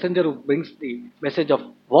messenger who brings the message of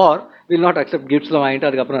war will not accept gifts. Now we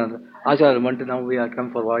are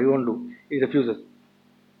come for war, you won't do. He refuses.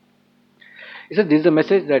 He said, this is the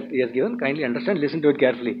message that he has given, kindly understand, listen to it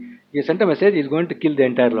carefully. He has sent a message, he is going to kill the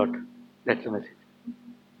entire lot. That's the message.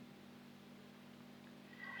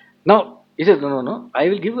 Now, he says, no, I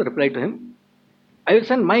will give a reply to him. I will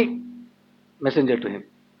send my messenger to him.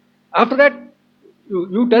 After that,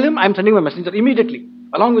 you tell him, I'm sending my messenger immediately.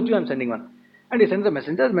 Along with you, I'm sending one. And he sends a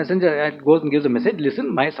messenger. The messenger goes and gives a message.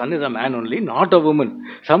 Listen, my son is a man only, not a woman.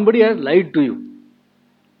 Somebody has lied to you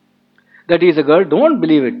that he is a girl. Don't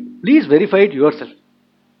believe it. Please verify it yourself.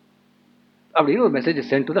 After a message is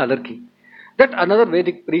sent to the other king. That another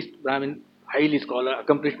Vedic priest, Brahmin, highly scholar,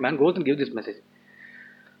 accomplished man goes and gives this message.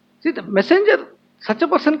 See, the messenger, such a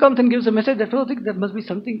person comes and gives a message. That I think there must be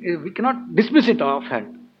something. We cannot dismiss it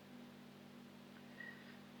offhand.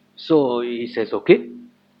 So he says, okay.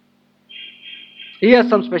 He has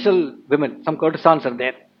some special women, some courtesans are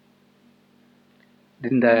there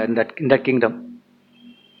in that kingdom.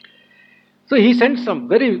 So he sends some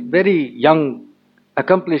very, very young,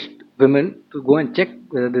 accomplished women to go and check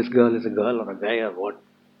whether this girl is a girl or a guy or what.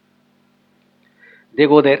 They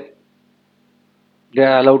go there. They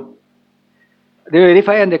are allowed. They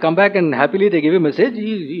verify and they come back and happily they give a message.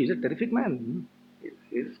 He is a terrific man.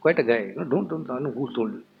 He's quite a guy. Don't I know who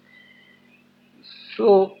told you.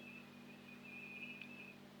 So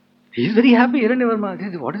he's very happy. Hiranyavarma. He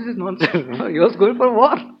says, what is this nonsense? He was going for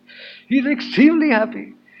war. He's extremely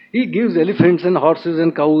happy. He gives elephants and horses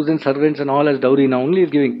and cows and servants and all as dowry. Now only he's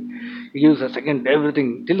giving. He gives a second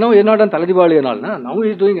everything. Till now he has not done Taladibali and all. Now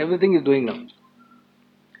he's doing everything he's doing now.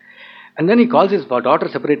 And then he calls his daughter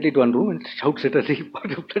separately to one room and shouts at her, see,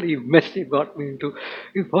 what a bloody mess he got me into.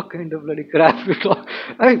 What kind of bloody crap you talk?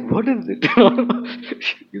 What is it?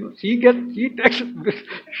 She takes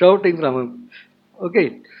shouting from him.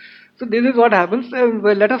 Okay. So this is what happens.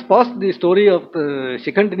 Well, let us pause the story of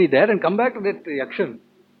Shikhandini there and come back to that action.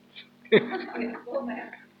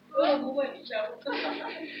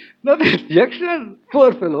 Now the action,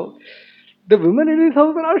 poor fellow. The women in his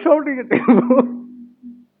house are shouting at him.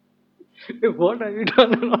 What have you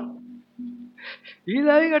done? He's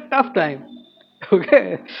having a tough time.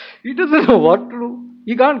 Okay. He doesn't know what to do.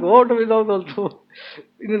 He can't go out of his house also.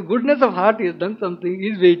 In his goodness of heart, he has done something.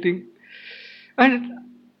 He's waiting. And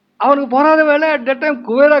at that time,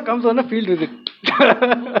 Kuvera comes on a field visit.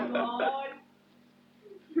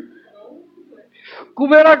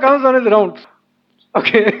 Kubera comes on his rounds.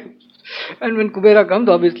 Okay. And when Kubera comes,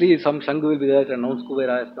 obviously some Sangha will be there to announce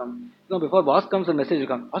Kubera has come. Before boss comes, a message will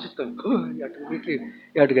come. Boss is coming. You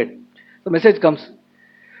have to get. So message comes.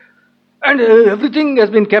 And everything has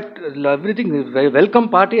been kept. Everything, welcome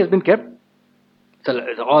party has been kept. So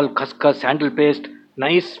it's all khaskhas, sandal paste,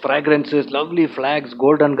 nice fragrances, lovely flags,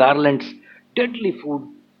 golden garlands, deadly food.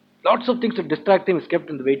 Lots of things to distract him is kept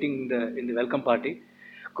in the waiting in the welcome party.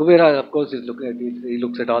 Kubera, of course, is looking at it. He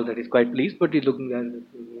looks at all that. He's quite pleased, but he's looking at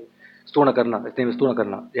Stonakarna. His name is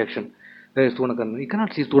Stonakarna. The action. There is Stonakarna. He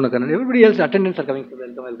cannot see Stonakarna. Everybody else, attendants are coming for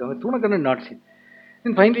welcome. Stonakarna not seen.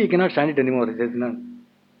 And finally, he cannot stand it anymore. He says, no.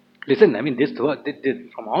 Listen, I mean,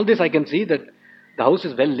 from all this, I can see that the house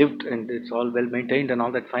is well lived and it's all well maintained and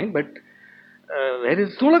all that fine. But where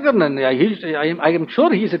is Stonakarna? I am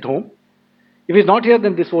sure he is at home. If he's not here,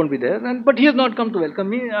 then this won't be there. But he has not come to welcome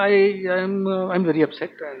me. I'm very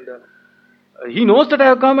upset, and he knows that I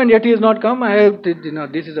have come, and yet he has not come.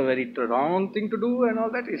 This is a very wrong thing to do, and all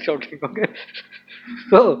that. He's shouting. Okay,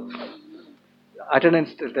 so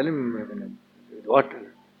attendants tell him what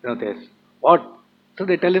this what. So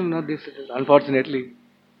they tell him, this is unfortunately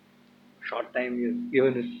short time he has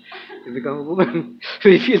given it. He's become a woman. So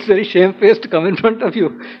he feels very shamefaced to come in front of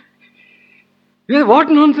you. He says, what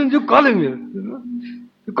nonsense, you call him here.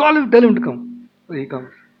 You call him, tell him to come. So he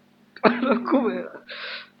comes.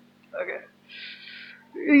 Okay.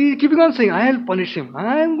 He's keeping on saying, I'll punish him.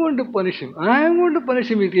 I'm going to punish him. I'm going to punish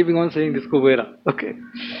him. He's keeping on saying this Kubera. Okay.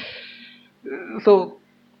 So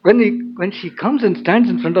when she comes and stands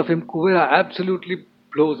in front of him, Kubera absolutely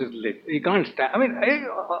blows his lid. He can't stand. I mean,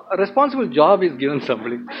 a responsible job is given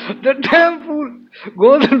somebody. The damn fool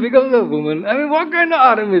goes and becomes a woman. I mean, what kind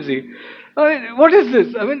of RM is he? I mean, what is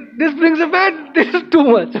this? I mean, this brings a bad. This is too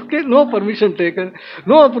much. Okay, no permission taken,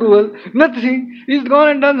 no approval, nothing. He's gone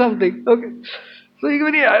and done something. Okay, so he's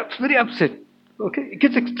very upset. Okay, he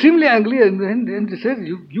gets extremely angry and he says,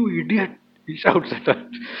 "You idiot!" He shouts at her,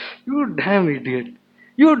 "You damn idiot!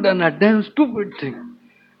 You've done a damn stupid thing."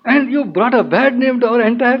 And you brought a bad name to our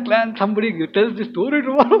entire clan. Somebody tells the story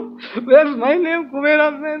tomorrow. Where's my name? Kubera,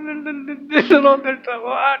 this and all that.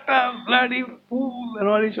 What a bloody fool. And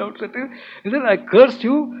all he shouts at him. He says, I curse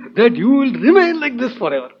you that you will remain like this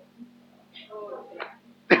forever.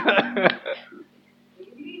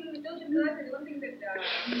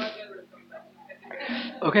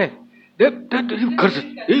 Okay. You curses.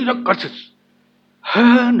 These are curses.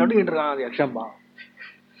 Nothing in the Yakshamba.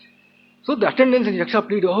 So the attendants in Yaksha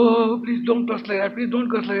plead, oh, please don't curse like that, please don't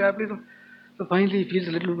curse like that, please don't. So finally he feels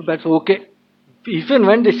a little bit bad. So okay, if and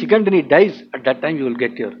when the Shikandani dies, at that time you will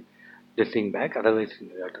get your this thing back. Otherwise,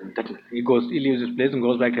 he leaves his place and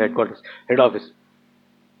goes back to headquarters, head office.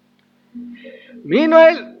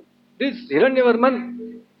 Meanwhile, this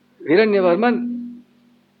Hiranyavarman,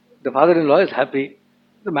 the father-in-law is happy.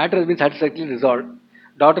 The matter has been satisfactorily resolved.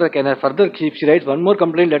 Daughter can further keep. She writes one more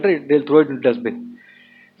complaint letter. They'll throw it in the dustbin.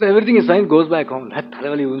 So everything is fine. Goes back home.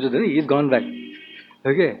 He's gone back.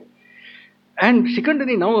 Okay. And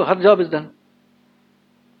Shikandani, now her job is done.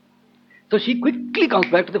 So she quickly comes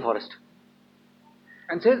back to the forest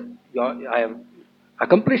and says, I have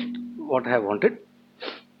accomplished what I have wanted.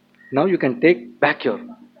 Now you can take back your.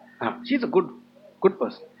 She's a good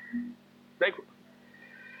person. Very good.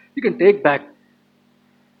 You can take back.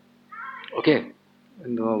 Okay.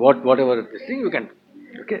 And whatever this thing you can.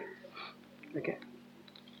 Okay. Okay.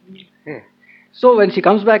 Yeah. So when she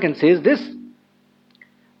comes back and says this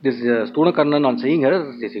Stonakarnan on seeing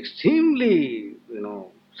her is extremely,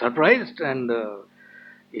 surprised and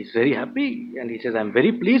he's very happy and he says, I'm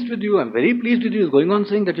very pleased with you. I'm very pleased with you. He's going on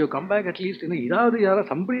saying that you come back at least.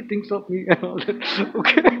 Somebody thinks of me and all that.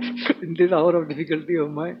 Okay. In this hour of difficulty of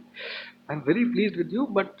mine, I'm very pleased with you,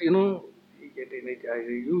 but you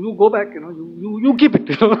go back. You keep it.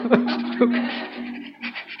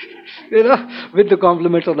 With the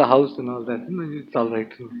compliments of the house and all that. It's all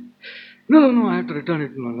right. No, I have to return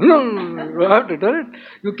it. No, I have to return it.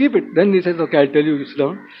 You keep it. Then he says, okay, I'll tell you, you sit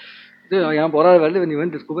down. When he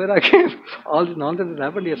went to Kubera cave, all this nonsense has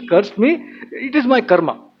happened. He has cursed me. It is my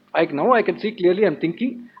karma. Now I can see clearly. I'm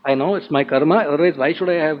thinking. I know it's my karma. Otherwise, why should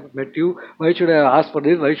I have met you? Why should I have asked for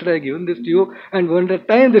this? Why should I have given this to you? And when the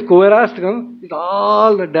time this Kubera has to come, it's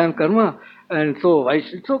all the damn karma. And so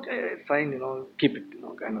it's okay. It's fine. Keep it.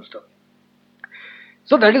 Kind of stuff.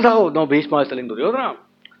 So that is how now Bhishma is telling Duryodhana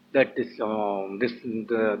that this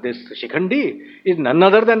Shikhandi is none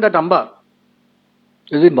other than that Amba.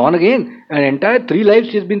 She has been born again, and entire 3 lives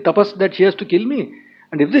she has been tapas that she has to kill me.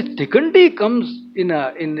 And if this Shikhandi comes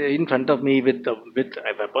in front of me with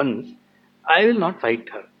weapons, I will not fight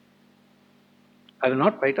her. I will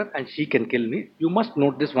not fight her, and she can kill me. You must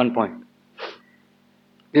note this one point.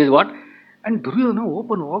 This is what. And Duryodhana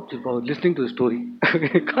open walks about listening to the story.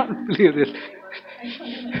 I can't believe this.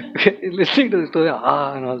 Listening to the story,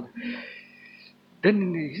 and all.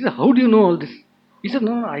 Then he said, how do you know all this? He said,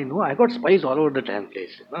 no, I know. I got spies all over the damn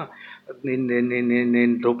place.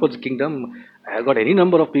 In Draupadi's kingdom, I got any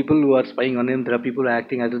number of people who are spying on him. There are people who are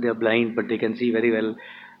acting as if they are blind, but they can see very well.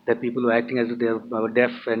 There are people who are acting as if they are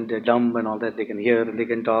deaf and dumb and all that. They can hear and they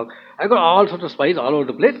can talk. I got all sorts of spies all over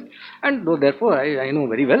the place. And therefore, I know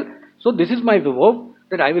very well. So this is my vow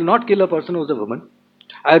that I will not kill a person who is a woman.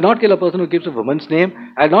 I will not kill a person who gives a woman's name.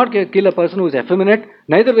 I will not kill a person who is effeminate.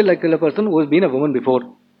 Neither will I kill a person who has been a woman before.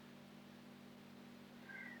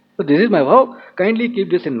 So this is my vow. Kindly keep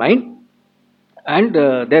this in mind. And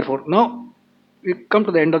therefore, now we come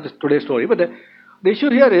to the end of today's story. But the issue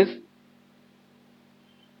here is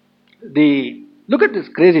look at this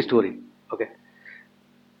crazy story. Okay.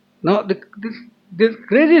 Now this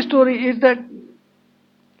crazy story is that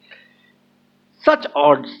such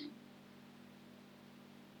odds,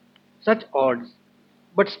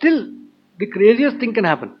 but still the craziest thing can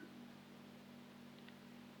happen.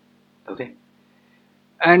 Okay.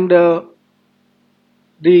 And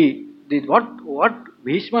what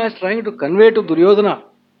Bhishma is trying to convey to Duryodhana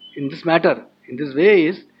in this matter, in this way,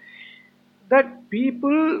 is that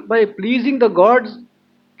people, by pleasing the gods,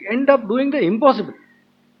 end up doing the impossible,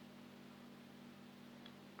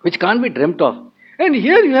 which can't be dreamt of. And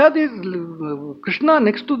here you have this Krishna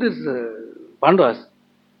next to this Pandavas.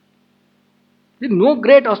 No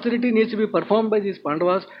great austerity needs to be performed by these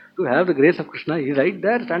Pandavas to have the grace of Krishna. He is right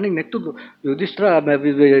there standing next to Yudhishthira,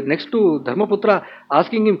 next to Dharmaputra,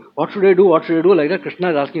 asking him, what should I do, what should I do? Like that Krishna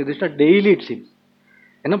is asking Yudhishthira daily, it seems.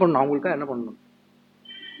 And the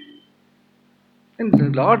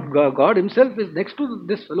Lord God himself is next to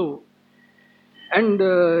this fellow. And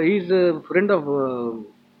he is a friend of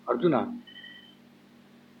Arjuna.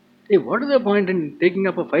 Hey, what is the point in taking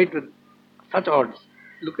up a fight with such odds?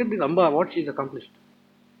 Look at this Amba, what she has accomplished.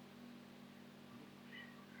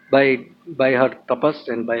 By her tapas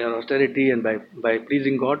and by her austerity and by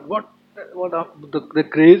pleasing God, what the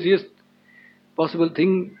craziest possible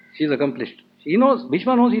thing she has accomplished. She knows,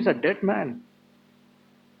 Bhishma knows he is a dead man.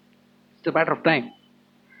 It's a matter of time.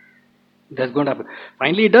 That's going to happen.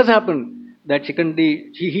 Finally, it does happen that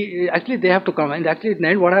Shikandi, actually they have to come. And actually, in the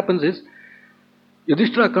end, what happens is,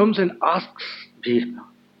 Yudhishthira comes and asks Bhishma,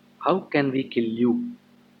 how can we kill you?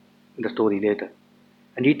 In the story later.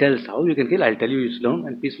 And he tells how you can kill. I'll tell you, Islam,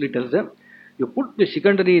 and peacefully tells them You put the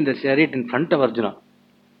Shikandani in the chariot in front of Arjuna.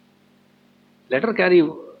 Let her carry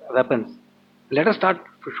weapons. Let her start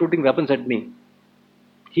shooting weapons at me.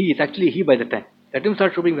 He is actually he by the time. Let him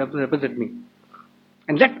start shooting weapons at me.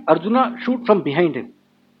 And let Arjuna shoot from behind him.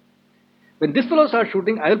 When this fellow starts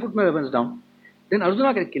shooting, I will put my weapons down. Then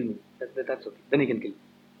Arjuna can kill me. That's okay. Then he can kill me.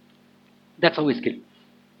 That's how he's killed.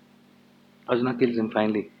 Arjuna kills him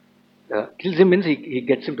finally. Kills him means he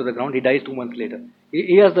gets him to the ground. He dies 2 months later.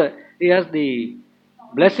 He has the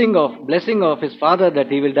blessing of his father that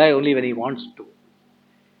he will die only when he wants to.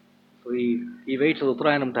 So he waits for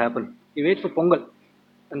Uttarayanam to happen. He waits for Pongal.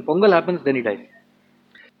 When Pongal happens, then he dies.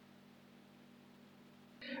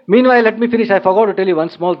 Meanwhile, let me finish. I forgot to tell you one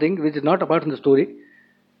small thing which is not apart from the story.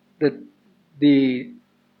 That the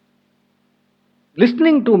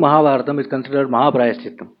listening to Mahabharatam is considered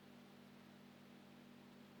Mahaprayashchittam.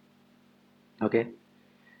 Okay?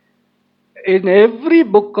 In every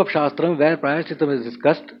book of Shastram where Prayashchittam is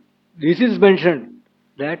discussed, this is mentioned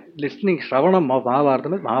that listening Shravanam of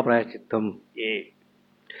Mahabharatam is Mahaprayashchittam.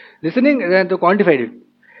 Listening, and to quantify it,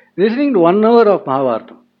 listening to 1 hour of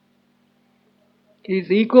Mahabharatam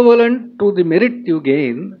is equivalent to the merit you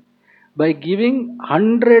gain by giving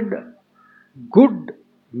 100 good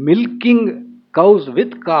milking cows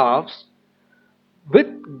with calves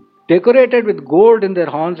decorated with gold in their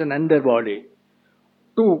horns and on their body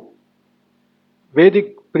to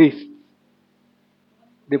Vedic priests.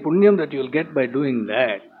 The punyam that you will get by doing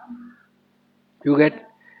that, you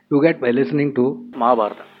get by listening to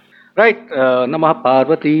Mahabharata. Right, Namah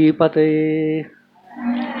Parvati Pate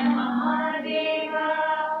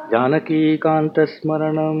Janaki Kanta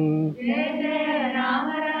Smaranam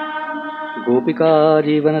Gopika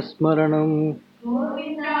Jivana Smaranam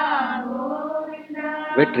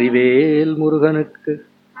Vetrivel Muruganuk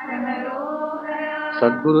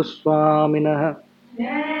Sadguru Swaminah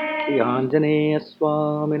Anjaneya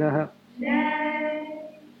Swaminah.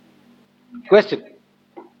 Question.